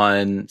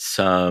on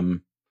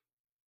some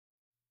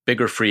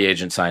bigger free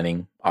agent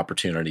signing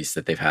opportunities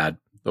that they've had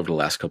over the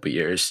last couple of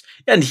years.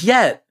 And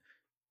yet,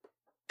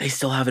 they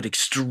still have an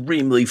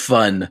extremely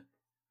fun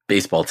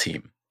baseball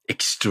team.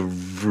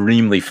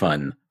 Extremely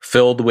fun.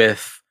 Filled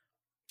with,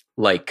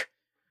 like,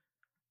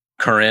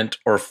 current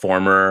or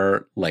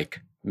former,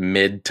 like,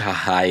 mid to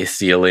high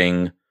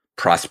ceiling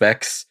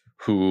prospects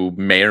who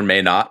may or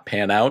may not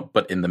pan out,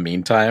 but in the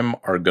meantime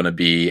are going to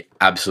be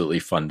absolutely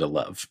fun to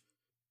love.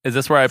 Is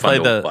this where I play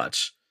the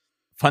watch?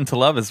 Fun to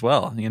love as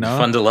well, you know?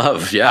 Fun to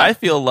love, yeah. I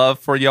feel love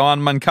for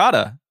Yoan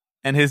Moncada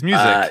and his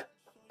music.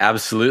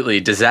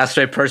 Absolutely.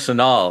 Desastre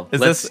Personal.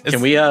 Is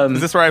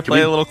this where I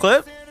play a little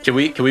clip? Can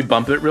we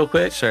bump it real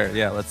quick? Sure,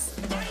 yeah, let's.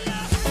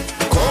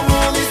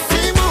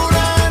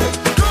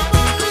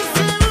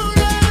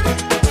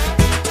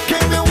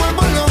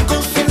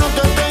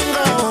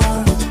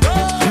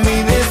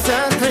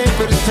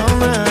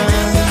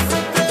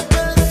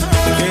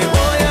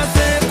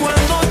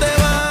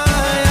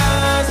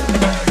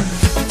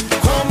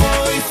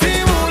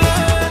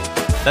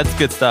 That's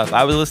good stuff.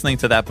 I was listening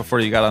to that before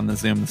you got on the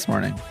Zoom this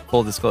morning.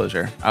 Full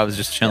disclosure. I was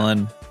just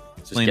chilling,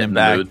 just leaning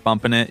back,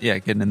 bumping it. Yeah,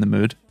 getting in the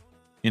mood.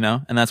 You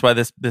know? And that's why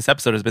this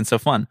episode has been so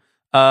fun.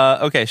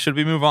 Okay, should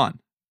we move on?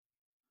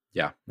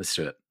 Yeah, let's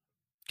do it.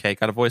 Okay,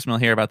 got a voicemail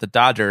here about the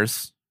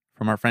Dodgers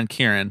from our friend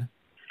Kieran.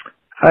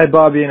 Hi,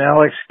 Bobby and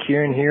Alex.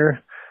 Kieran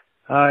here.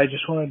 I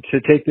just wanted to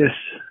take this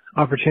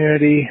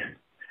opportunity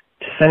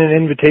to send an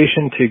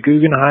invitation to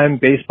Guggenheim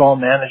Baseball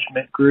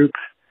Management Group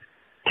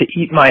to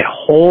eat my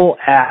whole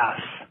ass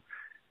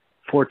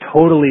for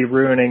totally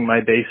ruining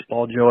my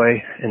baseball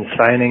joy and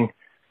signing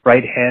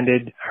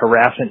right-handed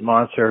harassment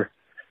monster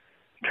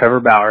Trevor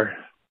Bauer.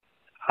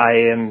 I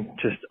am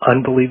just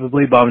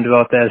unbelievably bummed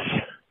about this,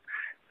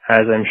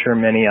 as I'm sure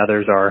many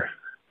others are.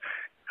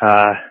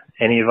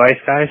 Any advice,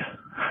 guys?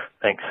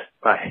 Thanks.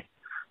 Bye.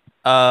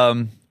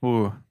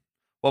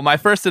 Well, my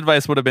first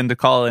advice would have been to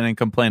call in and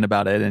complain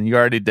about it, and you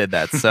already did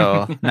that.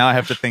 So now I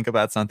have to think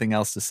about something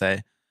else to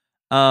say.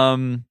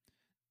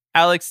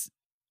 Alex,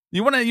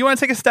 you want to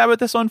take a stab at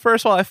this one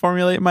first while I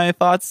formulate my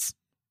thoughts?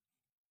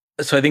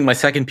 So I think my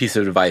second piece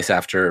of advice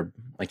after,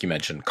 like you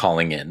mentioned,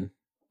 calling in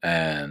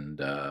and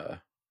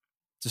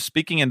just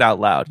speaking it out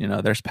loud, you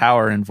know, there's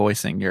power in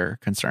voicing your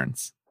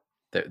concerns.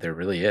 There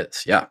really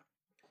is, yeah.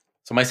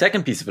 So my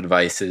second piece of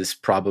advice is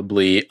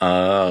probably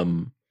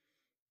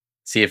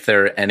see if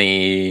there are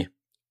any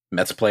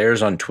Mets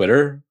players on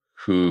Twitter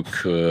who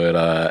could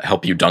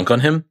help you dunk on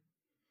him.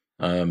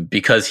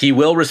 Because he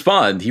will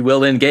respond. He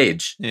will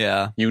engage.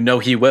 Yeah. You know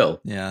he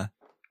will. Yeah.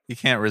 He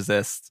can't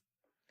resist.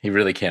 He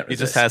really can't resist.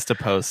 He just has to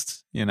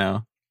post, you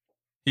know.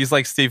 He's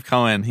like Steve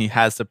Cohen. He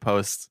has to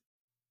post.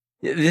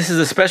 This is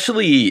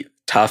especially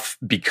tough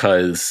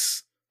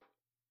because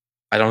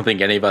I don't think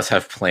any of us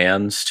have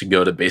plans to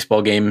go to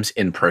baseball games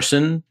in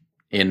person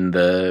in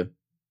the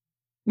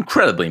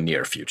incredibly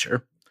near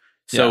future.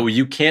 So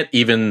you can't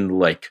even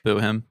like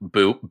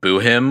boo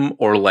him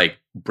or like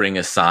bring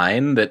a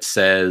sign that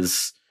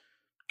says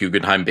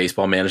Guggenheim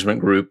Baseball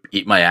Management Group,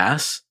 eat my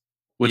ass,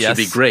 which would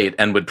be great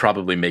and would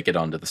probably make it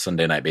onto the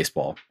Sunday Night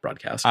Baseball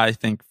broadcast. I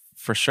think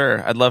for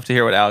sure. I'd love to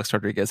hear what Alex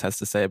Rodriguez has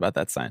to say about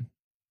that sign.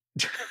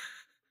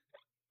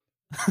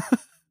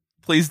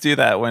 Please do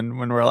that when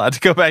we're allowed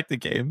to go back to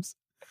games.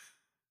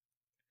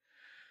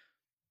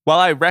 While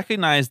I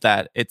recognize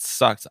that it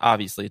sucks,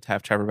 obviously, to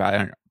have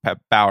Trevor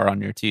Bauer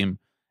on your team,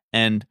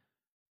 and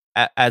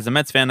as a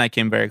Mets fan, I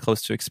came very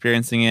close to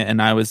experiencing it,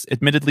 and I was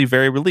admittedly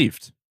very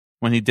relieved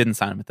when he didn't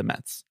sign with the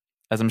Mets,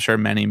 as I'm sure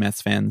many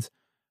Mets fans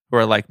who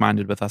are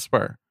like-minded with us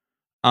were.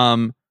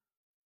 And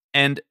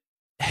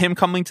him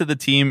coming to the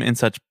team in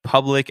such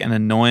public and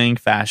annoying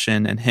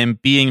fashion, and him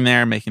being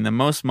there, making the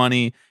most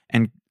money,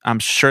 and I'm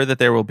sure that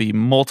there will be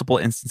multiple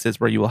instances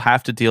where you will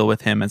have to deal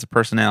with him as a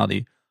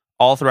personality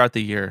all throughout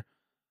the year.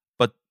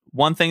 But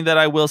one thing that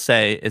I will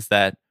say is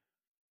that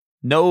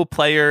no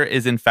player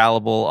is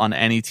infallible on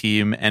any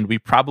team, and we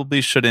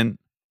probably shouldn't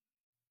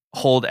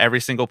hold every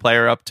single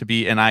player up to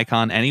be an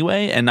icon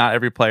anyway, and not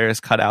every player is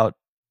cut out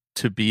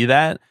to be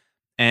that.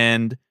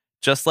 And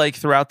just like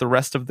throughout the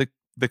rest of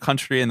the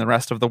country and the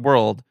rest of the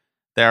world,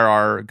 there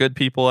are good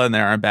people and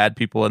there are bad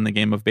people in the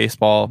game of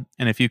baseball.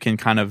 And if you can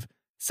kind of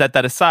set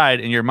that aside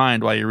in your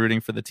mind while you're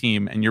rooting for the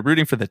team, and you're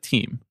rooting for the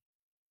team,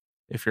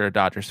 if you're a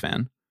Dodgers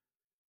fan,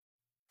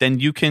 then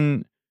you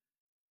can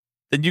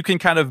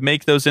kind of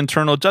make those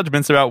internal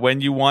judgments about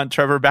when you want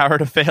Trevor Bauer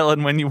to fail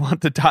and when you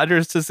want the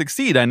Dodgers to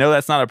succeed. I know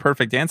that's not a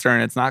perfect answer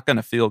and it's not going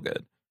to feel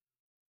good.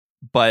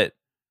 But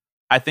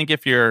I think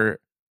if you're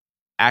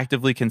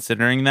actively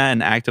considering that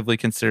and actively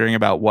considering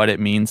about what it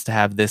means to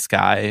have this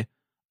guy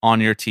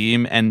on your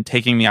team and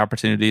taking the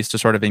opportunities to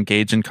sort of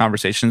engage in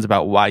conversations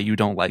about why you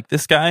don't like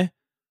this guy.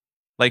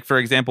 Like, for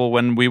example,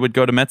 when we would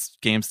go to Mets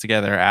games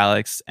together,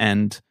 Alex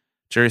and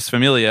Jeurys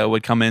Familia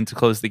would come in to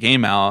close the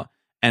game out.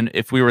 And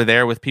if we were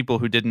there with people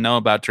who didn't know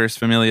about Jeurys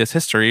Familia's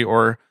history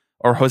or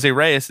Jose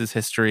Reyes'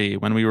 history,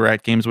 when we were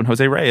at games when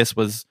Jose Reyes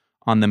was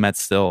on the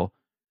Mets still,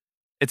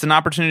 it's an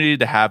opportunity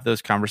to have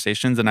those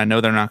conversations. And I know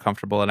they're not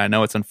comfortable, and I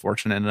know it's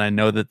unfortunate, and I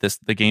know that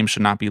the game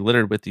should not be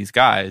littered with these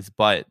guys,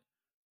 but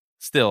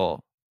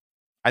still,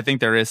 I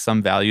think there is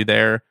some value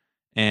there,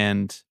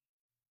 and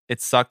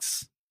it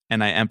sucks.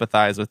 And I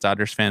empathize with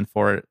Dodgers fans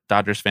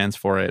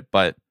for it,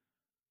 but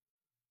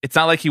it's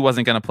not like he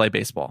wasn't going to play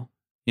baseball,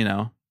 you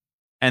know?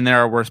 And there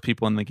are worse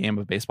people in the game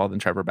of baseball than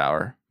Trevor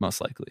Bauer, most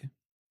likely.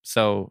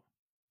 So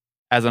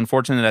as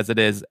unfortunate as it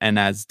is, and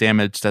as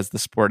damaged as the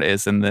sport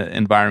is and the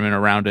environment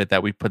around it,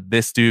 that we put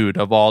this dude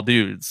of all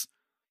dudes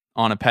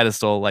on a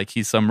pedestal like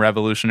he's some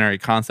revolutionary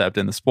concept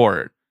in the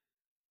sport,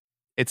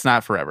 it's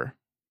not forever.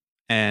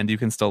 And you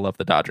can still love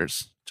the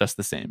Dodgers just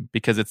the same,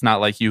 because it's not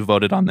like you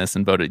voted on this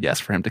and voted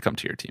yes for him to come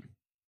to your team.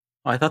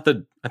 I thought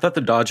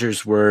the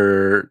Dodgers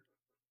were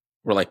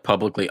like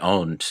publicly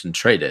owned and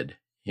traded,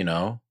 you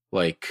know,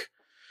 like.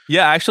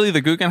 Yeah, actually,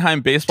 the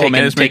Guggenheim Baseball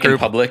Management Group,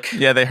 public.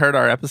 Yeah, they heard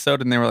our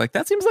episode and they were like,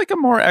 that seems like a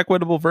more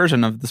equitable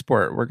version of the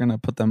sport. We're going to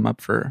put them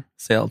up for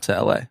sale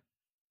to LA.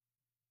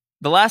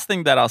 The last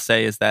thing that I'll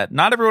say is that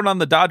not everyone on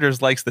the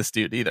Dodgers likes this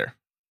dude either.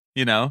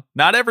 You know,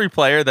 not every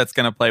player that's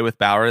going to play with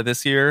Bauer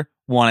this year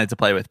wanted to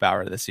play with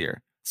Bauer this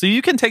year. So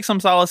you can take some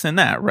solace in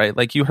that, right?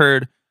 Like you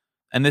heard,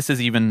 and this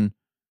is even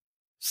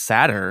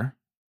sadder,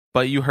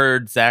 but you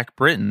heard Zach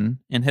Britton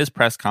in his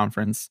press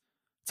conference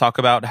talk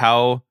about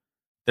how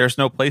there's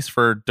no place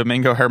for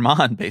Domingo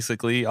Germán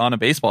basically on a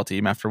baseball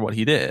team after what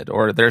he did,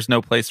 or there's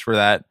no place for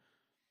that.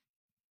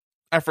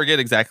 I forget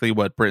exactly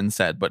what Britton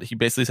said, but he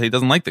basically said he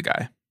doesn't like the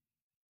guy.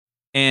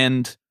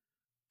 And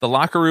the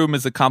locker room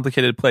is a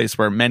complicated place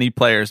where many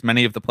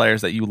of the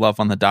players that you love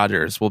on the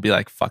Dodgers will be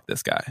like, fuck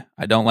this guy.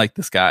 I don't like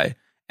this guy.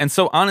 And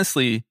so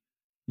honestly,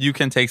 you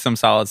can take some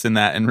solace in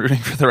that and rooting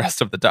for the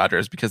rest of the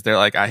Dodgers, because they're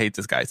like, I hate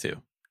this guy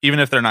too, even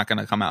if they're not going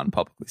to come out and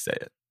publicly say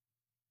it.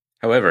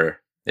 However,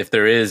 if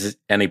there is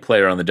any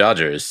player on the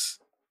Dodgers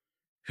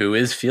who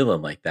is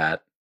feeling like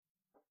that,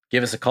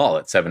 give us a call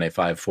at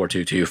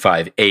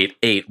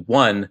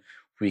 785-422-5881.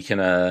 We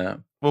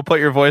can we'll put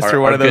your voice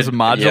through one of those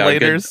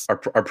modulators.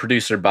 Our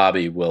producer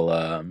Bobby will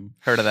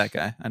heard of that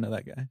guy. I know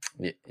that guy.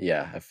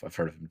 Yeah, I've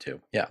heard of him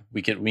too. Yeah,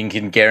 we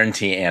can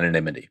guarantee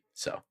anonymity.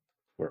 So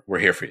we're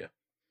here for you.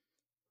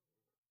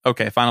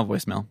 Okay, final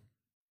voicemail.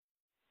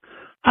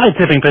 Hi,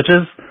 Tipping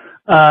Pitches.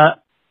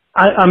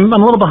 I'm a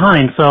little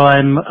behind, so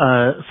I'm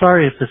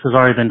sorry if this has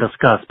already been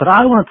discussed, but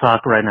I want to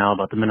talk right now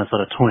about the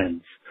Minnesota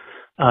Twins.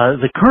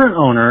 The current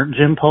owner,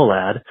 Jim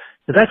Pohlad,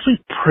 is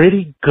actually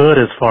pretty good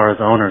as far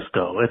as owners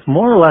go. It's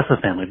more or less a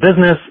family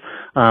business.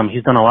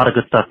 He's done a lot of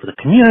good stuff for the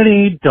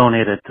community,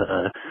 donated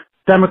to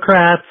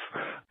Democrats,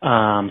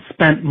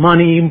 spent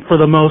money for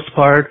the most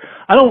part.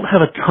 I don't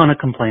have a ton of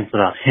complaints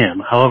about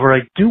him. However, I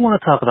do want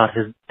to talk about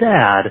his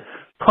dad,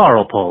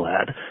 Carl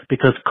Pohlad,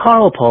 because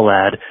Carl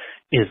Pohlad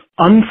is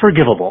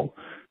unforgivable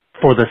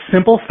for the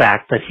simple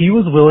fact that he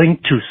was willing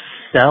to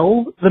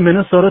sell the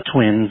Minnesota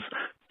Twins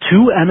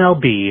to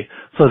MLB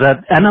so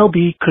that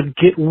MLB could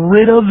get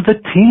rid of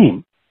the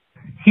team.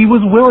 He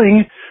was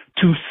willing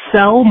to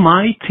sell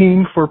my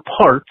team for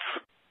parts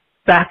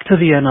back to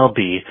the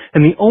MLB,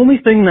 and the only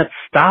thing that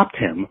stopped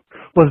him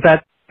was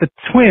that the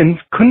Twins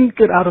couldn't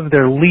get out of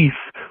their lease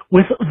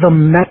with the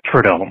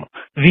Metrodome,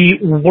 the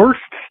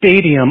worst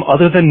stadium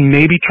other than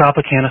maybe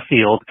Tropicana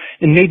Field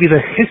and maybe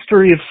the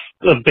history of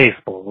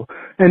baseball.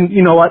 And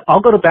you know what? I'll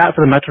go to bat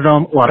for the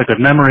Metrodome. A lot of good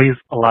memories,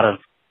 a lot of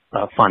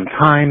fun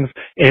times.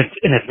 If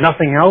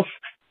nothing else,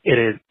 it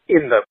is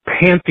in the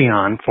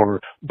pantheon for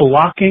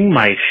blocking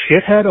my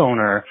shithead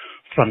owner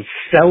from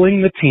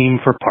selling the team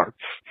for parts.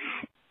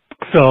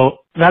 So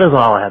that is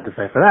all I have to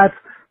say for that.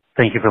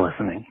 Thank you for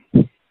listening.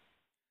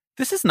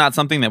 This is not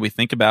something that we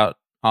think about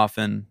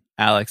often,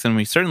 Alex, and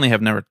we certainly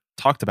have never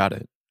talked about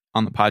it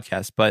on the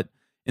podcast. But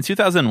in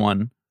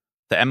 2001,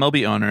 the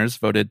MLB owners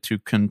voted to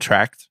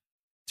contract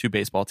two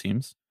baseball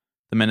teams,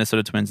 the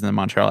Minnesota Twins and the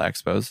Montreal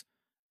Expos.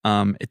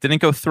 It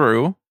didn't go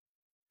through,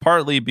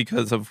 partly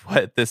because of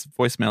what this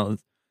voicemail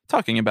is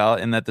talking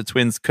about, and that the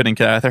Twins couldn't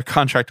get out of their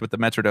contract with the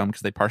Metrodome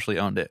because they partially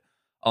owned it,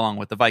 along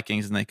with the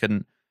Vikings,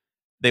 and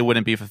they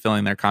wouldn't be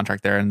fulfilling their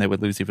contract there, and they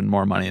would lose even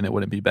more money, and it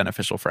wouldn't be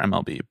beneficial for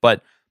MLB.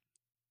 But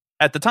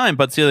at the time,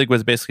 Bud Selig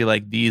was basically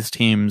like, these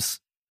teams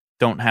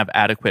don't have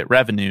adequate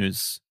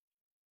revenues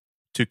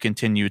to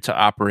continue to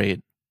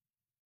operate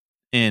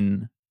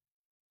in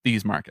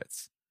these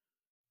markets.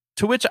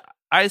 To which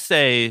I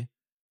say,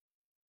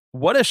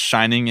 what a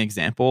shining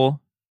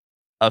example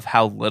of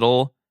how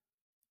little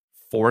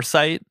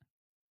foresight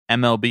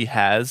MLB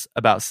has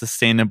about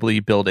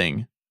sustainably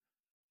building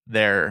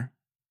their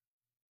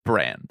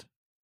brand,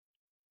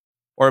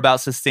 or about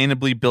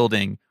sustainably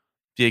building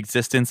the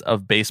existence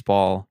of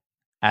baseball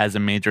as a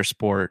major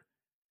sport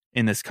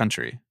in this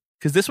country.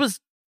 Because this was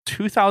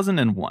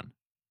 2001.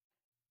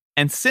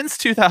 And since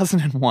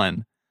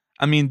 2001,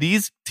 I mean,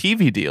 these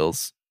TV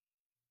deals,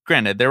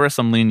 granted, there were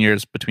some lean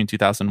years between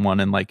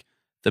 2001 and like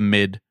the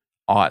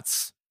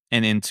mid-aughts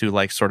and into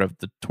like sort of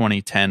the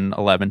 2010,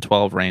 11,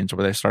 12 range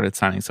where they started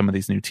signing some of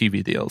these new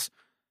TV deals.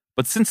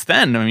 But since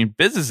then, I mean,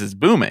 business is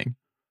booming.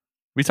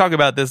 We talk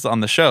about this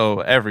on the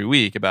show every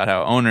week about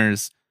how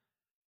owners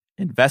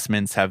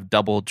investments have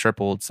doubled,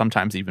 tripled,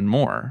 sometimes even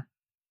more,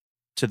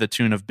 to the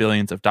tune of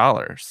billions of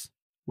dollars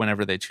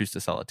whenever they choose to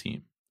sell a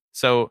team.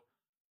 So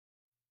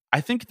I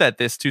think that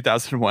this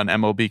 2001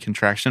 MLB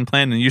contraction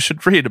plan, and you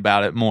should read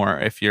about it more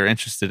if you're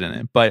interested in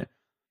it, but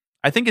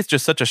I think it's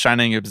just such a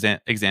shining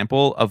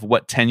example of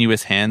what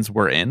tenuous hands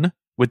we're in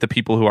with the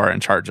people who are in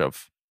charge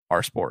of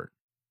our sport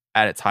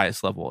at its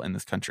highest level in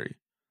this country.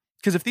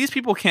 Because if these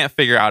people can't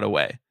figure out a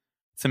way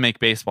to make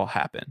baseball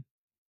happen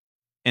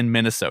in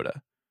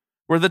Minnesota,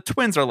 where the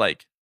Twins are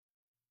like,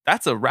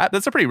 that's a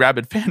pretty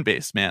rabid fan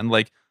base, man.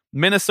 Like,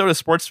 Minnesota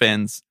sports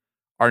fans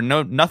are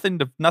nothing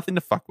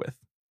to fuck with.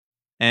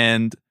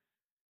 And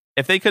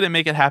if they couldn't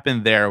make it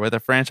happen there with a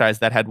franchise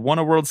that had won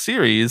a World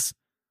Series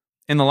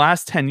in the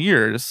last 10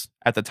 years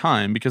at the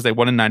time, because they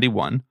won in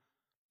 91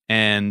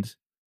 and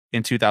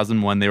in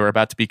 2001 they were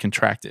about to be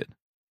contracted,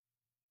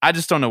 I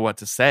just don't know what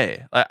to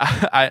say.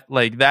 I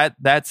like that.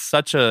 That's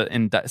such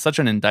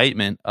an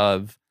indictment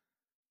of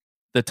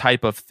the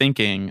type of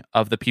thinking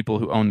of the people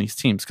who own these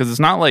teams. Because it's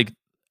not like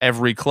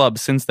every club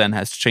since then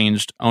has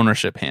changed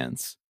ownership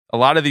hands. A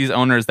lot of these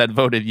owners that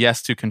voted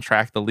yes to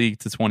contract the league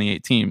to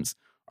 28 teams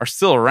are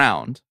still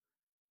around.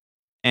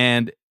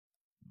 And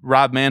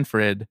Rob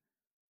Manfred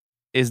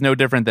is no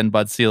different than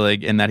Bud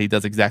Selig in that he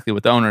does exactly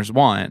what the owners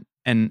want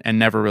and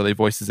never really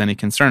voices any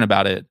concern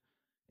about it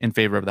in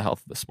favor of the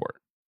health of the sport.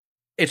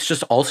 It's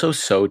just also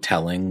so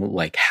telling,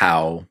 like,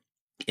 how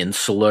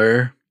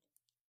insular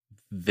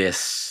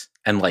this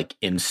and like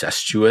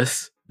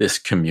incestuous this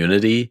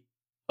community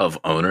of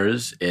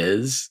owners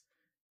is,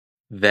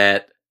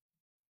 that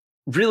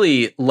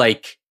really,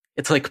 like,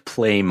 it's like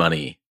play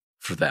money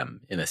for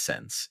them in a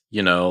sense,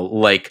 you know,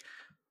 like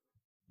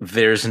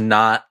there's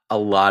not a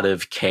lot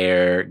of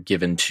care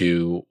given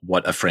to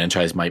what a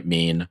franchise might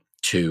mean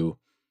to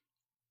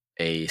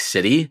a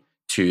city,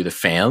 to the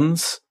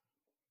fans,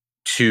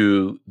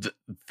 to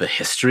the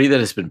history that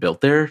has been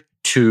built there,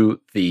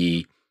 to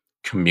the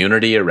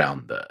community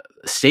around the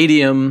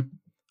stadium.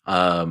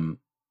 And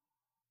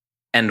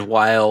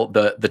while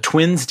the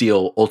Twins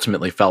deal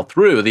ultimately fell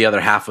through, the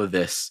other half of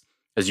this,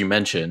 as you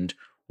mentioned,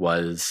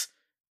 was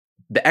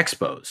the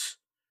Expos,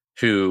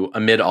 who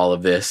amid all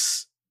of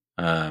this,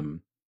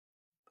 owned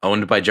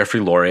by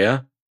Jeffrey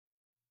Loria,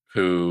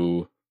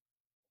 who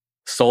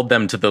sold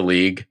them to the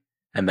league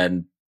and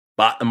then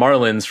bought the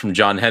Marlins from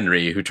John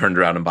Henry, who turned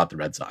around and bought the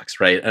Red Sox,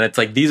 right? And it's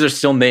like, these are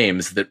still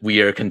names that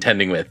we are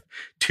contending with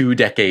 2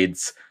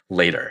 decades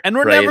later. And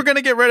we're right? never going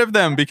to get rid of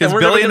them because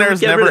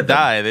billionaires never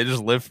die. They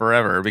just live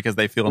forever because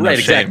they feel no right,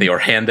 shame. Exactly. Or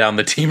hand down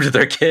the team to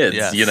their kids,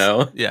 yes. You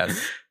know?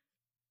 Yes.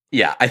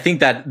 Yeah, I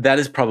think that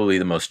is probably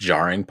the most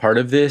jarring part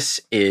of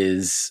this,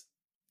 is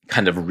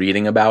kind of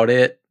reading about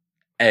it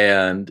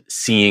and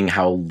seeing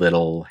how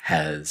little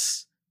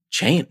has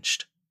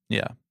changed.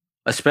 Yeah.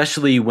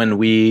 Especially when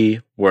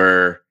we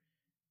were,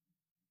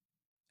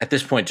 at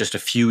this point, just a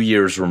few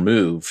years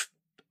removed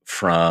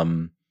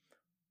from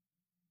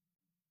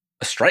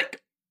a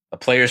strike, a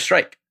player's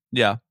strike.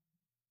 Yeah.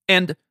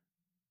 And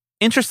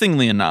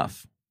interestingly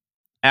enough,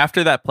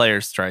 after that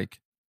player's strike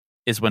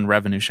is when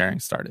revenue sharing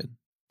started.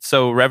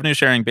 So revenue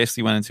sharing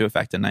basically went into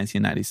effect in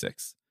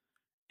 1996.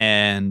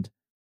 And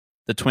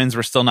the Twins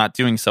were still not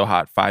doing so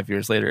hot 5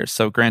 years later.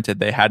 So granted,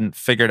 they hadn't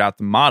figured out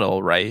the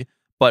model, right?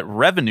 But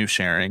revenue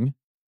sharing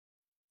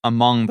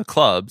among the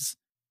clubs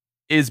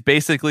is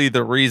basically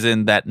the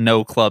reason that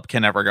no club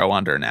can ever go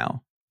under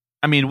now.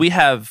 I mean, we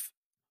have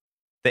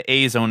the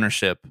A's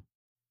ownership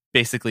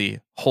basically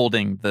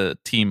holding the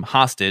team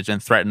hostage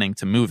and threatening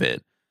to move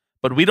it.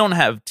 But we don't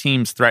have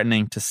teams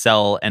threatening to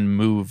sell and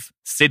move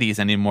cities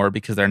anymore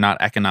because they're not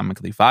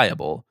economically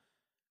viable.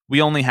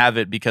 We only have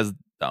it because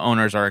the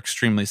owners are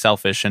extremely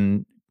selfish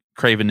and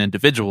craven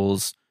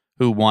individuals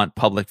who want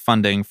public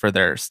funding for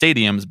their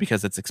stadiums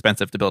because it's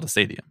expensive to build a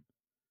stadium.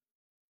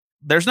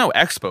 There's no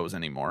Expos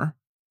anymore.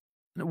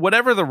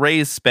 Whatever the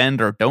Rays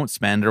spend or don't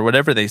spend, or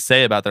whatever they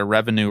say about their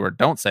revenue or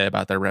don't say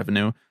about their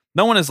revenue,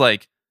 no one is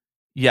like,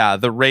 yeah,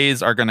 the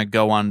Rays are going to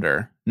go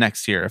under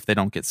next year if they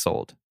don't get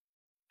sold.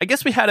 I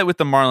guess we had it with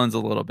the Marlins a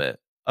little bit,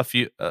 a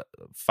few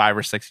 5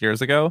 or 6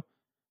 years ago,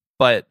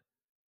 but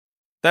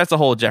that's a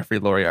whole Jeffrey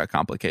Loria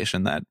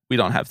complication that we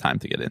don't have time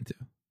to get into.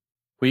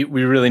 We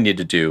really need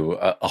to do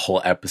a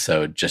whole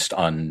episode just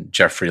on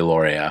Jeffrey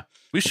Loria.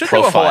 We should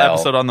do a whole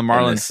episode on the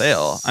Marlins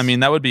sale. I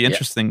mean, that would be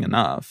interesting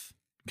enough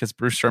because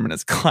Bruce Sherman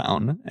is a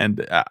clown,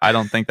 and I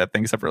don't think that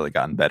things have really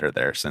gotten better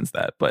there since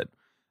that. But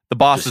the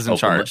boss just is in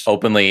charge.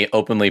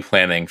 Openly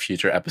planning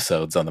future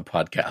episodes on the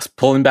podcast,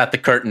 pulling back the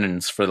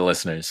curtains for the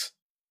listeners.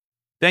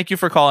 Thank you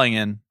for calling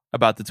in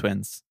about the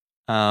Twins.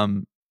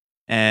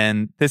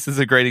 And this is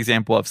a great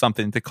example of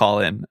something to call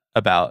in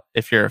about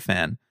if you're a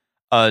fan.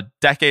 A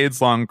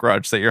decades-long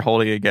grudge that you're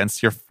holding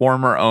against your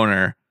former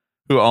owner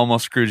who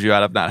almost screwed you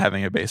out of not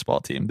having a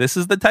baseball team. This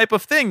is the type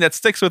of thing that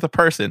sticks with a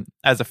person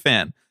as a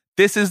fan.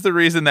 This is the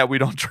reason that we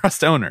don't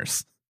trust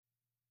owners.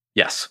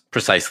 Yes,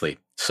 precisely.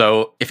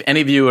 So if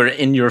any of you are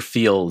in your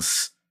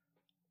feels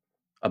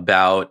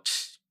about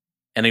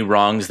any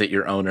wrongs that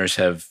your owners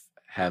have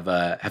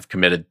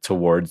committed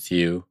towards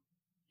you,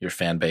 your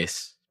fan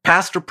base,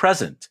 past or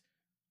present.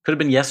 Could have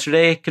been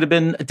yesterday, could have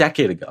been a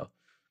decade ago.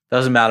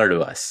 Doesn't matter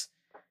to us.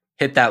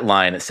 Hit that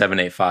line at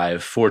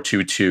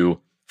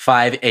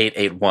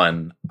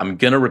 785-422-5881. I'm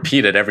going to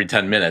repeat it every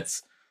 10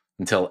 minutes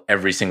until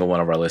every single one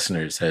of our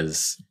listeners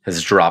has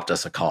dropped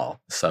us a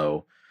call.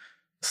 So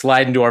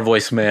slide into our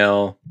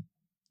voicemail.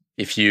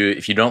 If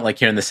you don't like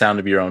hearing the sound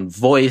of your own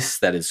voice,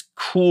 that is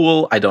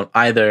cool. I don't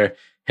either.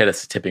 Hit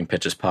us at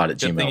tippingpitchespod@gmail.com.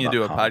 Good thing you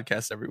do a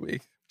podcast every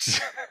week.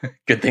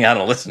 Good thing I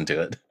don't listen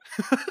to it.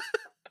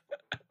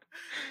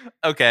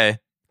 Okay.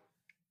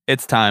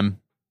 It's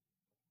time.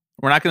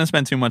 We're not going to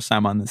spend too much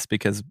time on this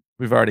because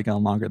we've already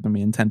gone longer than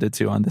we intended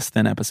to on this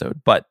thin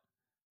episode. But,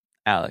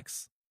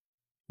 Alex,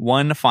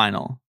 one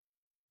final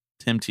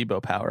Tim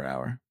Tebow Power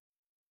Hour.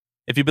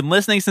 If you've been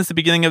listening since the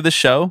beginning of the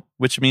show,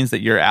 which means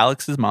that you're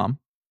Alex's mom,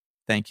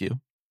 thank you.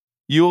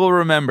 You will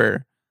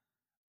remember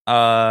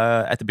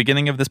at the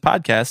beginning of this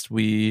podcast,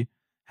 we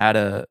had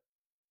a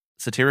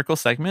satirical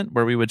segment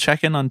where we would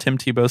check in on Tim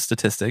Tebow's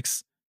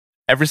statistics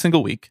every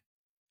single week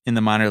in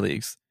the minor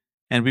leagues.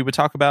 And we would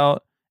talk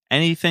about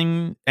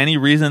anything, any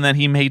reason that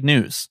he made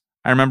news.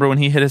 I remember when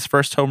he hit his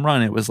first home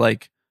run, it was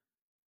like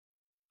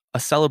a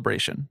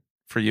celebration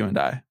for you and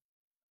I.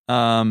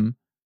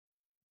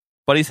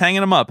 But he's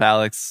hanging them up,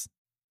 Alex.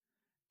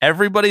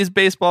 Everybody's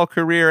baseball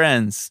career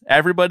ends.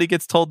 Everybody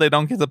gets told they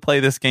don't get to play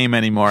this game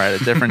anymore at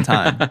a different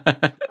time.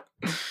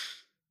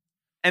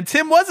 And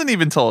Tim wasn't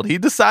even told. He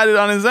decided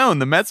on his own.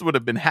 The Mets would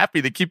have been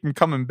happy to keep him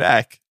coming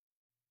back.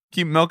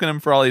 Keep milking him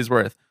for all he's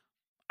worth.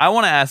 I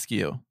want to ask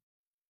you,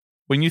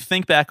 when you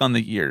think back on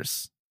the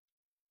years,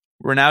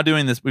 we've now been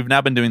doing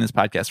this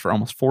podcast for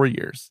almost 4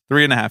 years,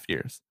 3.5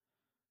 years.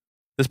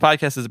 This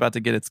podcast is about to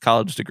get its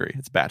college degree,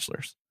 its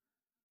bachelor's.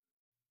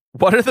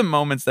 What are the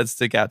moments that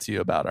stick out to you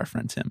about our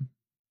friend Tim?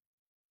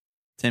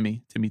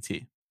 Timmy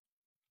T.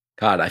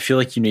 God, I feel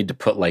like you need to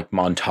put like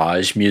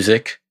montage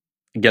music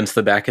against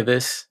the back of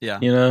this. Yeah.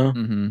 You know?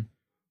 Mm-hmm.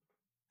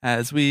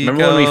 As we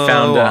remember go when we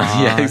found out?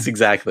 on, Yes,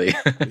 exactly.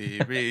 we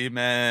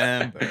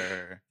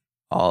remember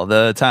all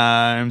the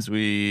times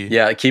we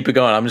keep it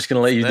going. I'm just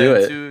gonna let you do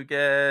it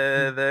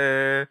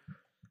together.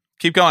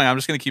 Keep going. I'm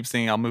just gonna keep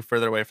singing. I'll move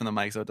further away from the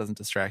mic so it doesn't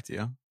distract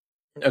you.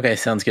 Okay,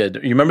 sounds good.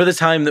 You remember the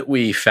time that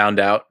we found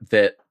out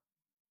that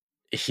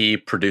he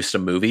produced a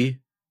movie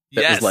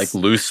that was like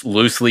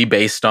loosely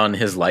based on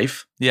his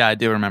life? Yeah, I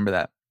do remember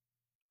that.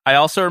 I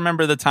also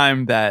remember the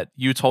time that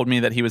you told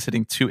me that he was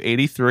hitting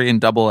 283 in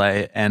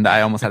AA, and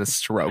I almost had a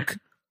stroke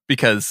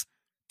because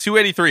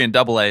 283 in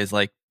AA is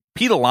like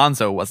Pete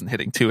Alonso wasn't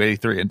hitting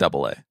 283 in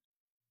AA.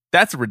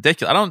 That's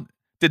ridiculous.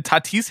 Did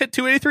Tatis hit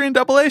 283 in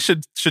AA?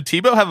 Should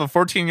Tebow have a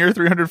 14-year,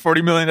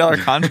 $340 million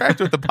contract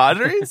with the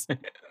Padres?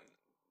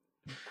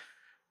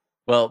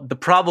 Well, the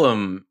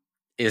problem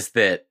is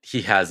that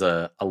he has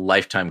a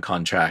lifetime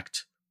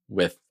contract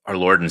with our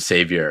Lord and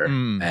Savior,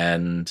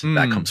 and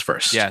that comes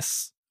first.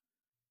 Yes.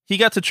 He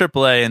got to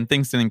AAA and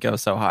things didn't go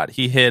so hot.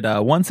 He hit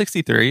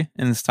 163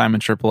 in his time in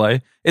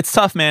AAA. It's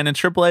tough, man. In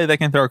AAA, they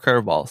can throw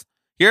curveballs.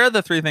 Here are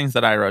the 3 things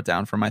that I wrote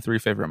down for my 3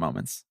 favorite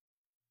moments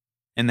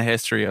in the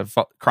history of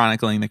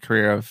chronicling the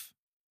career of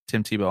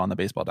Tim Tebow on the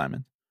baseball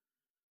diamond.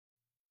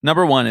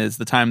 Number 1 is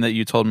the time that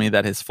you told me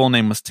that his full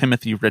name was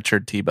Timothy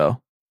Richard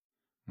Tebow.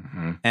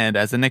 Mm-hmm. And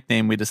as a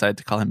nickname, we decided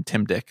to call him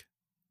Tim Dick.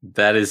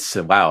 That is,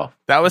 wow.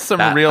 That was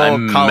some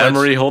real college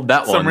memory hold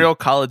that one. Some real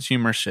college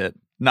humor shit.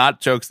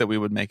 Not jokes that we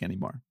would make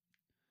anymore.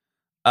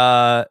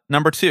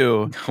 Number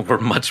 2. We're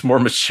much more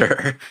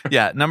mature.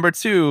 Yeah. Number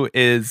 2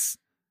 is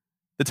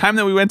the time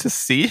that we went to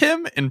see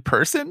him in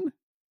person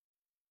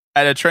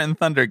at a Trenton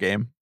Thunder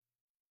game.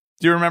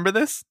 Do you remember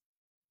this?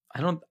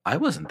 I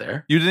wasn't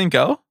there. You didn't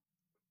go?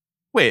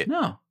 Wait.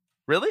 No.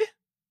 Really?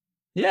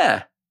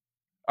 Yeah.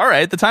 All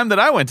right. The time that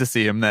I went to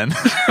see him then.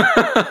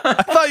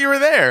 I thought you were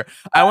there.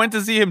 I went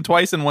to see him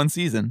twice in one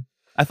season.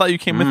 I thought you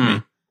came with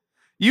me.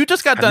 You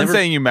just got done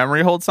saying you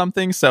memory hold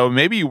something, so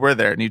maybe you were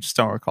there and you just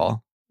don't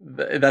recall.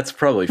 That's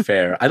probably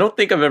fair. I don't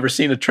think I've ever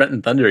seen a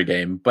Trenton Thunder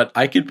game, but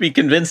I could be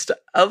convinced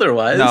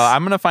otherwise. No,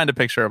 I'm going to find a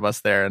picture of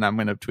us there and I'm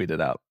going to tweet it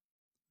out.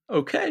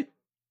 Okay.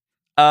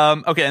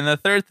 Okay, and the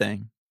third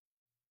thing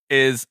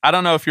is, I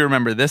don't know if you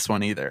remember this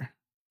one either.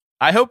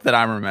 I hope that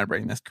I'm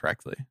remembering this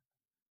correctly.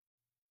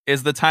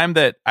 Is the time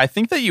that I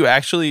think that you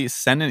actually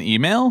sent an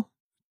email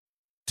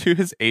to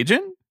his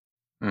agent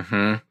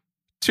to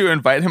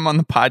invite him on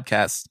the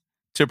podcast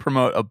to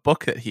promote a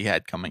book that he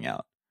had coming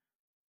out.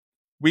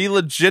 We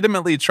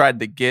legitimately tried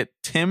to get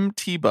Tim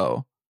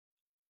Tebow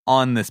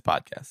on this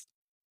podcast.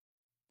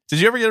 Did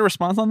you ever get a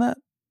response on that?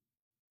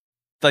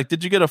 Like,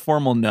 did you get a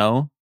formal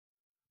no?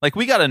 Like,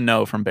 we got a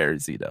no from Barry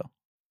Zito.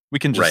 We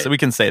can just we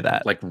can say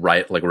that.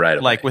 Right away.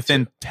 Like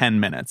within 10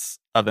 minutes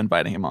of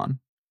inviting him on.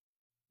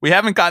 We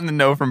haven't gotten a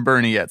no from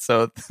Bernie yet,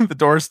 so the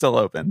door's still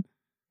open.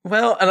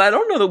 Well, and I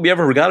don't know that we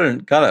ever got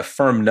a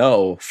firm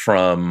no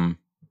from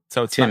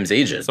Tim's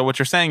agent. So what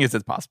you're saying is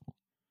it's possible.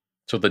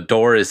 So the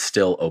door is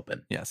still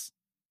open. Yes.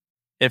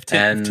 If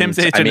Tim's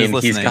agent is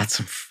listening,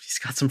 he's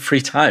got some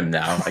free time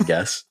now, I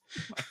guess.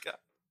 Oh my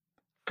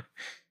God.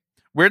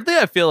 Weirdly,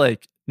 I feel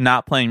like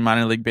not playing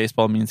minor league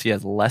baseball means he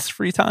has less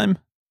free time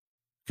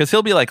because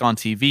he'll be like on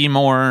TV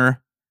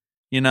more.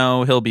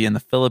 He'll be in the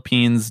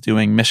Philippines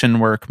doing mission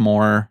work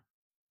more.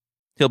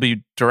 He'll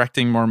be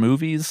directing more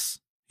movies.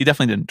 He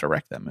definitely didn't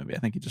direct that movie. I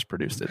think he just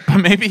produced it. But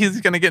maybe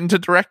he's going to get into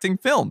directing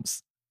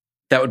films.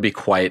 That would be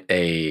quite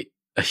a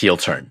heel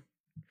turn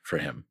for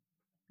him.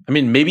 I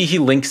mean, maybe he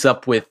links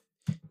up with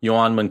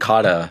Yohan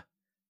Moncada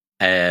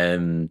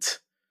and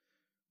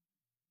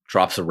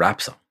drops a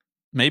rap song.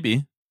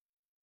 Maybe.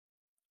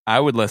 I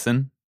would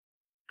listen.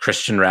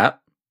 Christian rap.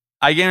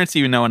 I guarantee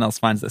you no one else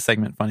finds this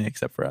segment funny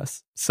except for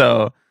us.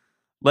 So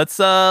let's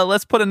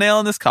put a nail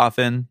in this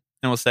coffin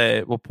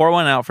and we'll pour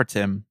one out for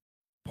Tim.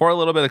 Pour a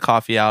little bit of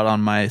coffee out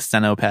on my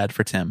steno pad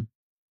for Tim.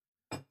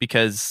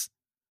 Because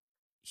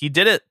he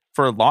did it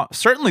for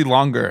certainly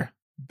longer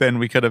than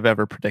we could have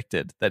ever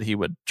predicted that he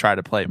would try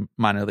to play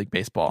minor league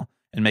baseball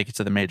and make it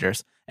to the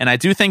majors. And I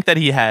do think that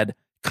he had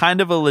kind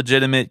of a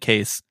legitimate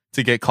case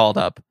to get called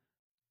up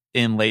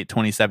in late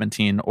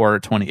 2017 or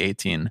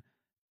 2018,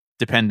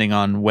 depending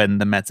on when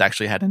the Mets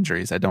actually had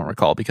injuries. I don't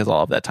recall because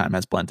all of that time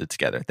has blended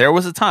together. There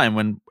was a time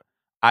when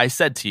I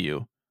said to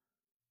you,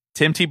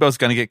 Tim Tebow's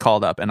going to get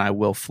called up and I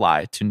will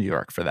fly to New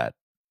York for that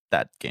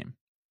game.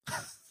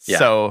 Yeah.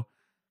 So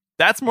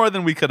that's more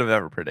than we could have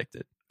ever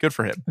predicted. Good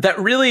for him. That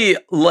really,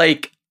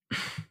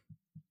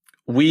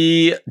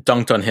 we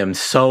dunked on him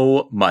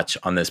so much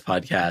on this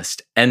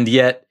podcast, and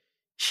yet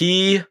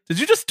he... Did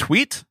you just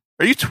tweet?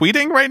 Are you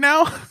tweeting right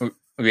now?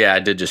 Yeah, I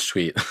did just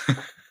tweet.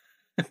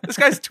 This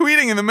guy's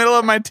tweeting in the middle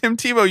of my Tim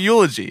Tebow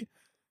eulogy.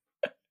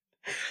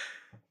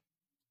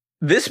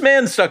 This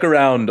man stuck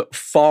around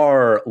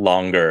far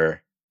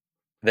longer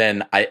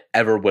than I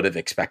ever would have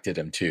expected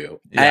him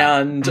to. Yeah.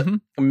 And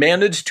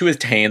managed to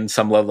attain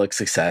some level of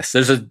success.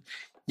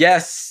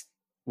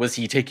 Was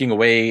he taking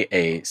away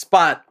a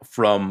spot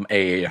from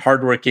a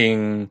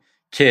hardworking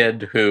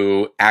kid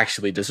who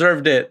actually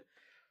deserved it?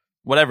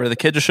 Whatever. The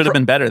kid just should have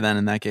been better then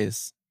in that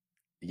case.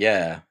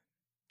 Yeah.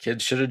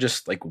 Kid should have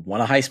just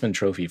won a Heisman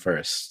Trophy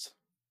first.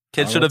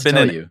 Kid should have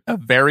been a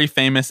very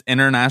famous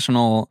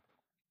international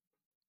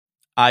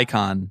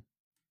icon.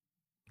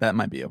 That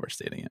might be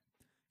overstating it.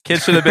 Kid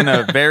should have been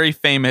a very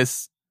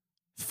famous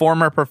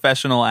former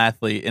professional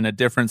athlete in a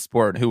different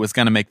sport who was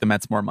going to make the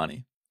Mets more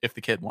money if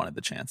the kid wanted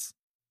the chance.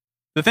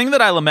 The thing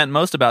that I lament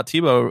most about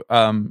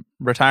Tebow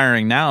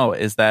retiring now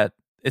is that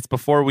it's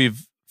before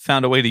we've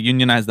found a way to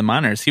unionize the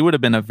minors. He would have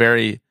been a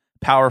very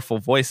powerful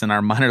voice in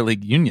our minor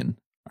league union,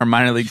 our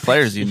minor league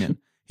players union.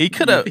 He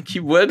could have. He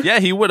would? Yeah,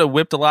 he would have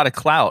whipped a lot of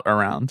clout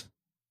around.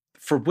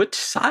 For which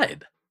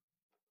side?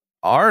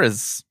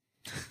 Ours.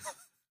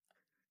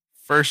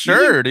 For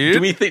sure, dude.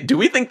 Do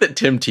we think that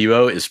Tim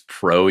Tebow is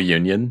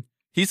pro-union?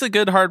 He's a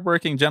good,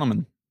 hardworking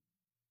gentleman.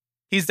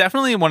 He's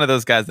definitely one of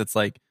those guys that's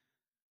like,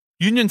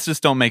 unions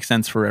just don't make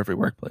sense for every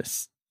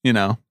workplace,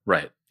 Right.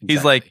 Exactly.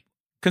 He's like,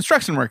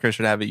 construction workers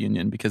should have a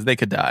union because they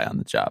could die on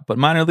the job. But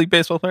minor league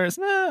baseball players,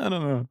 I don't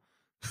know.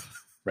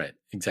 Right,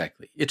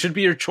 exactly. It should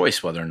be your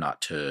choice whether or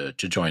not to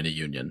join a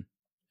union.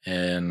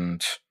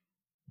 And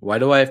why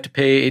do I have to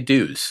pay a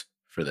dues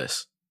for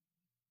this?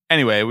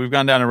 Anyway, we've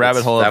gone down a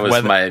rabbit hole.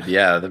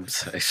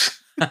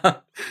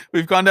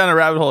 We've gone down a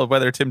rabbit hole of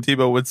whether Tim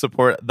Tebow would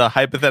support the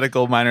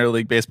hypothetical minor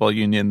league baseball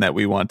union that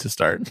we want to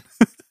start.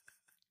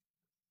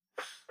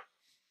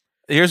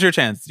 Here's your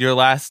chance. Your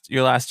last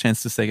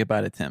chance to say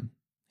goodbye to Tim.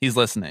 He's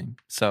listening,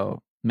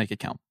 so make it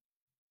count.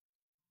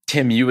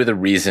 Tim, you were the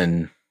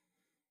reason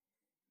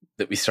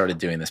that we started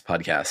doing this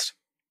podcast.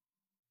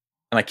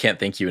 And I can't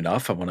thank you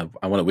enough. I want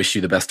to wish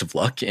you the best of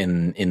luck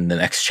in the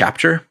next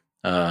chapter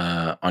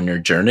on your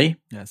journey.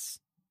 Yes.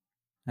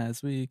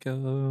 As we go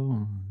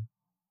on.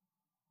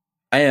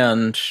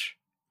 And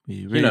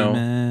we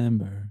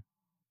remember.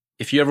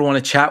 If you ever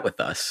want to chat with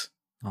us,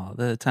 all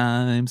the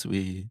times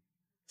we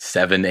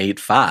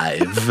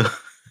 785.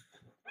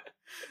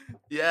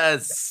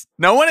 Yes.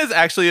 No one is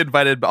actually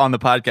invited on the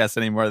podcast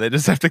anymore. They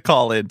just have to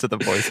call into the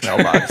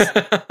voicemail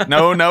box.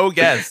 No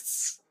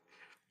guests.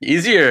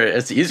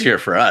 It's easier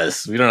for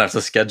us. We don't have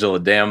to schedule a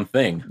damn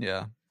thing.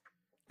 Yeah.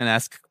 And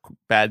ask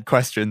bad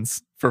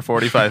questions for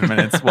 45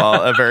 minutes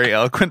while a very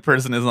eloquent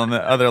person is on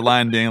the other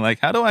line being like,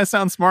 how do I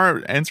sound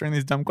smart answering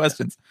these dumb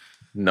questions?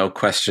 No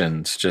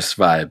questions, just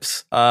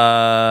vibes.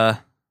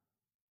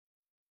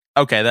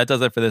 Okay, that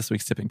does it for this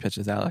week's Tipping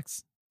Pitches,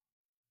 Alex.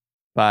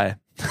 Bye.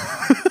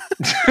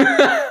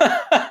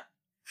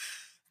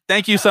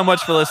 Thank you so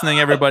much for listening,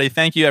 everybody.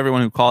 Thank you,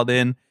 everyone who called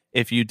in.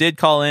 If you did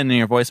call in and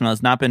your voicemail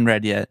has not been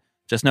read yet,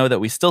 just know that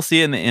we still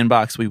see it in the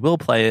inbox. We will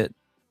play it.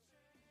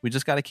 We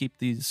just got to keep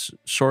these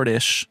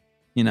shortish,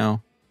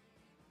 The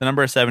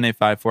number is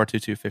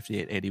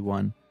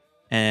 785-422-5881.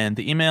 And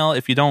the email,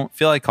 if you don't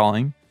feel like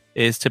calling,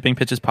 is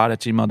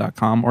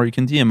tippingpitchespod@gmail.com, or you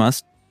can DM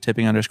us,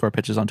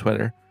 tipping_pitches on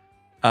Twitter.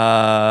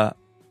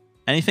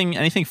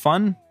 Anything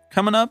fun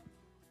coming up?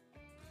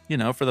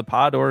 For the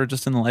pod or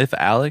just in the life of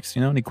Alex?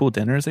 Any cool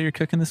dinners that you're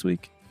cooking this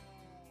week?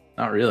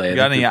 Not really. You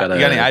got any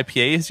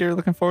IPAs you're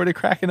looking forward to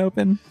cracking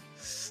open?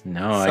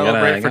 No, I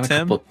Celebrate got for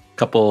Tim? a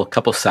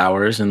couple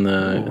sours in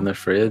the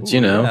fridge.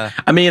 Yeah.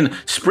 I mean,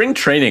 spring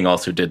training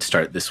also did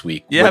start this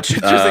week. Yeah, which,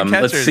 pitchers and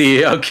catchers. let's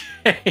see.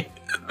 Okay,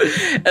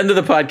 end of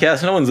the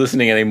podcast. No one's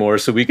listening anymore,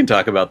 so we can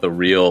talk about the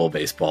real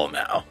baseball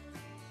now.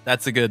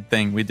 That's a good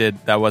thing we did.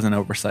 That was an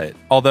oversight.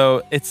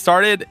 Although it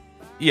started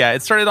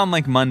on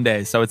like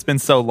Monday, so it's been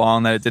so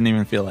long that it didn't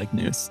even feel like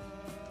news.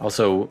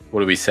 Also, what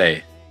do we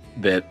say?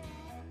 That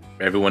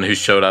everyone who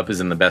showed up is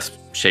in the best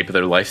shape of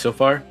their life so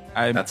far?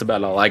 That's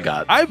about all I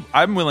got.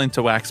 I'm willing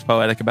to wax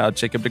poetic about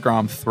Jacob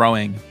deGrom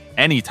throwing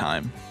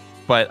anytime,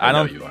 but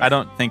I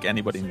don't think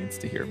anybody needs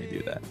to hear me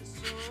do that.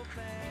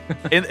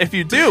 And if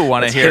you do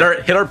want to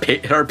hear, hit our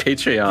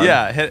Patreon.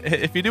 Yeah,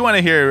 if you do want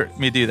to hear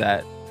me do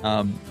that,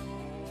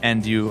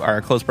 and you are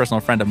a close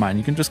personal friend of mine,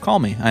 you can just call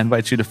me. I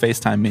invite you to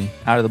FaceTime me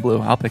out of the blue.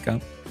 I'll pick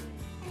up.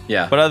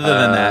 Yeah. But other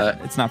than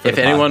that, it's not for if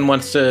the anyone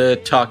wants to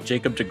talk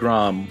Jacob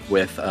deGrom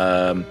with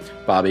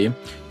Bobby,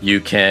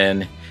 you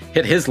can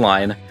hit his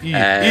line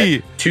at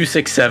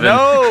 267.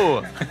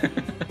 No!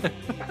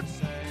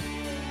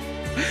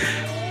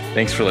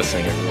 Thanks for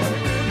listening, everyone.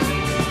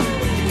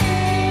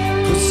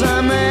 'Cause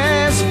I'm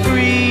as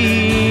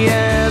free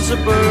as a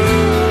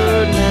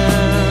bird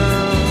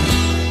now.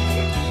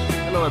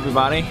 Hello,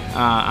 everybody.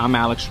 I'm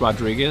Alex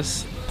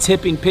Rodriguez.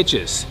 Tipping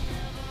pitches.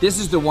 This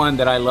is the one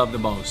that I love the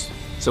most.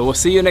 So we'll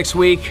see you next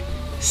week.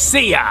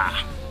 See ya!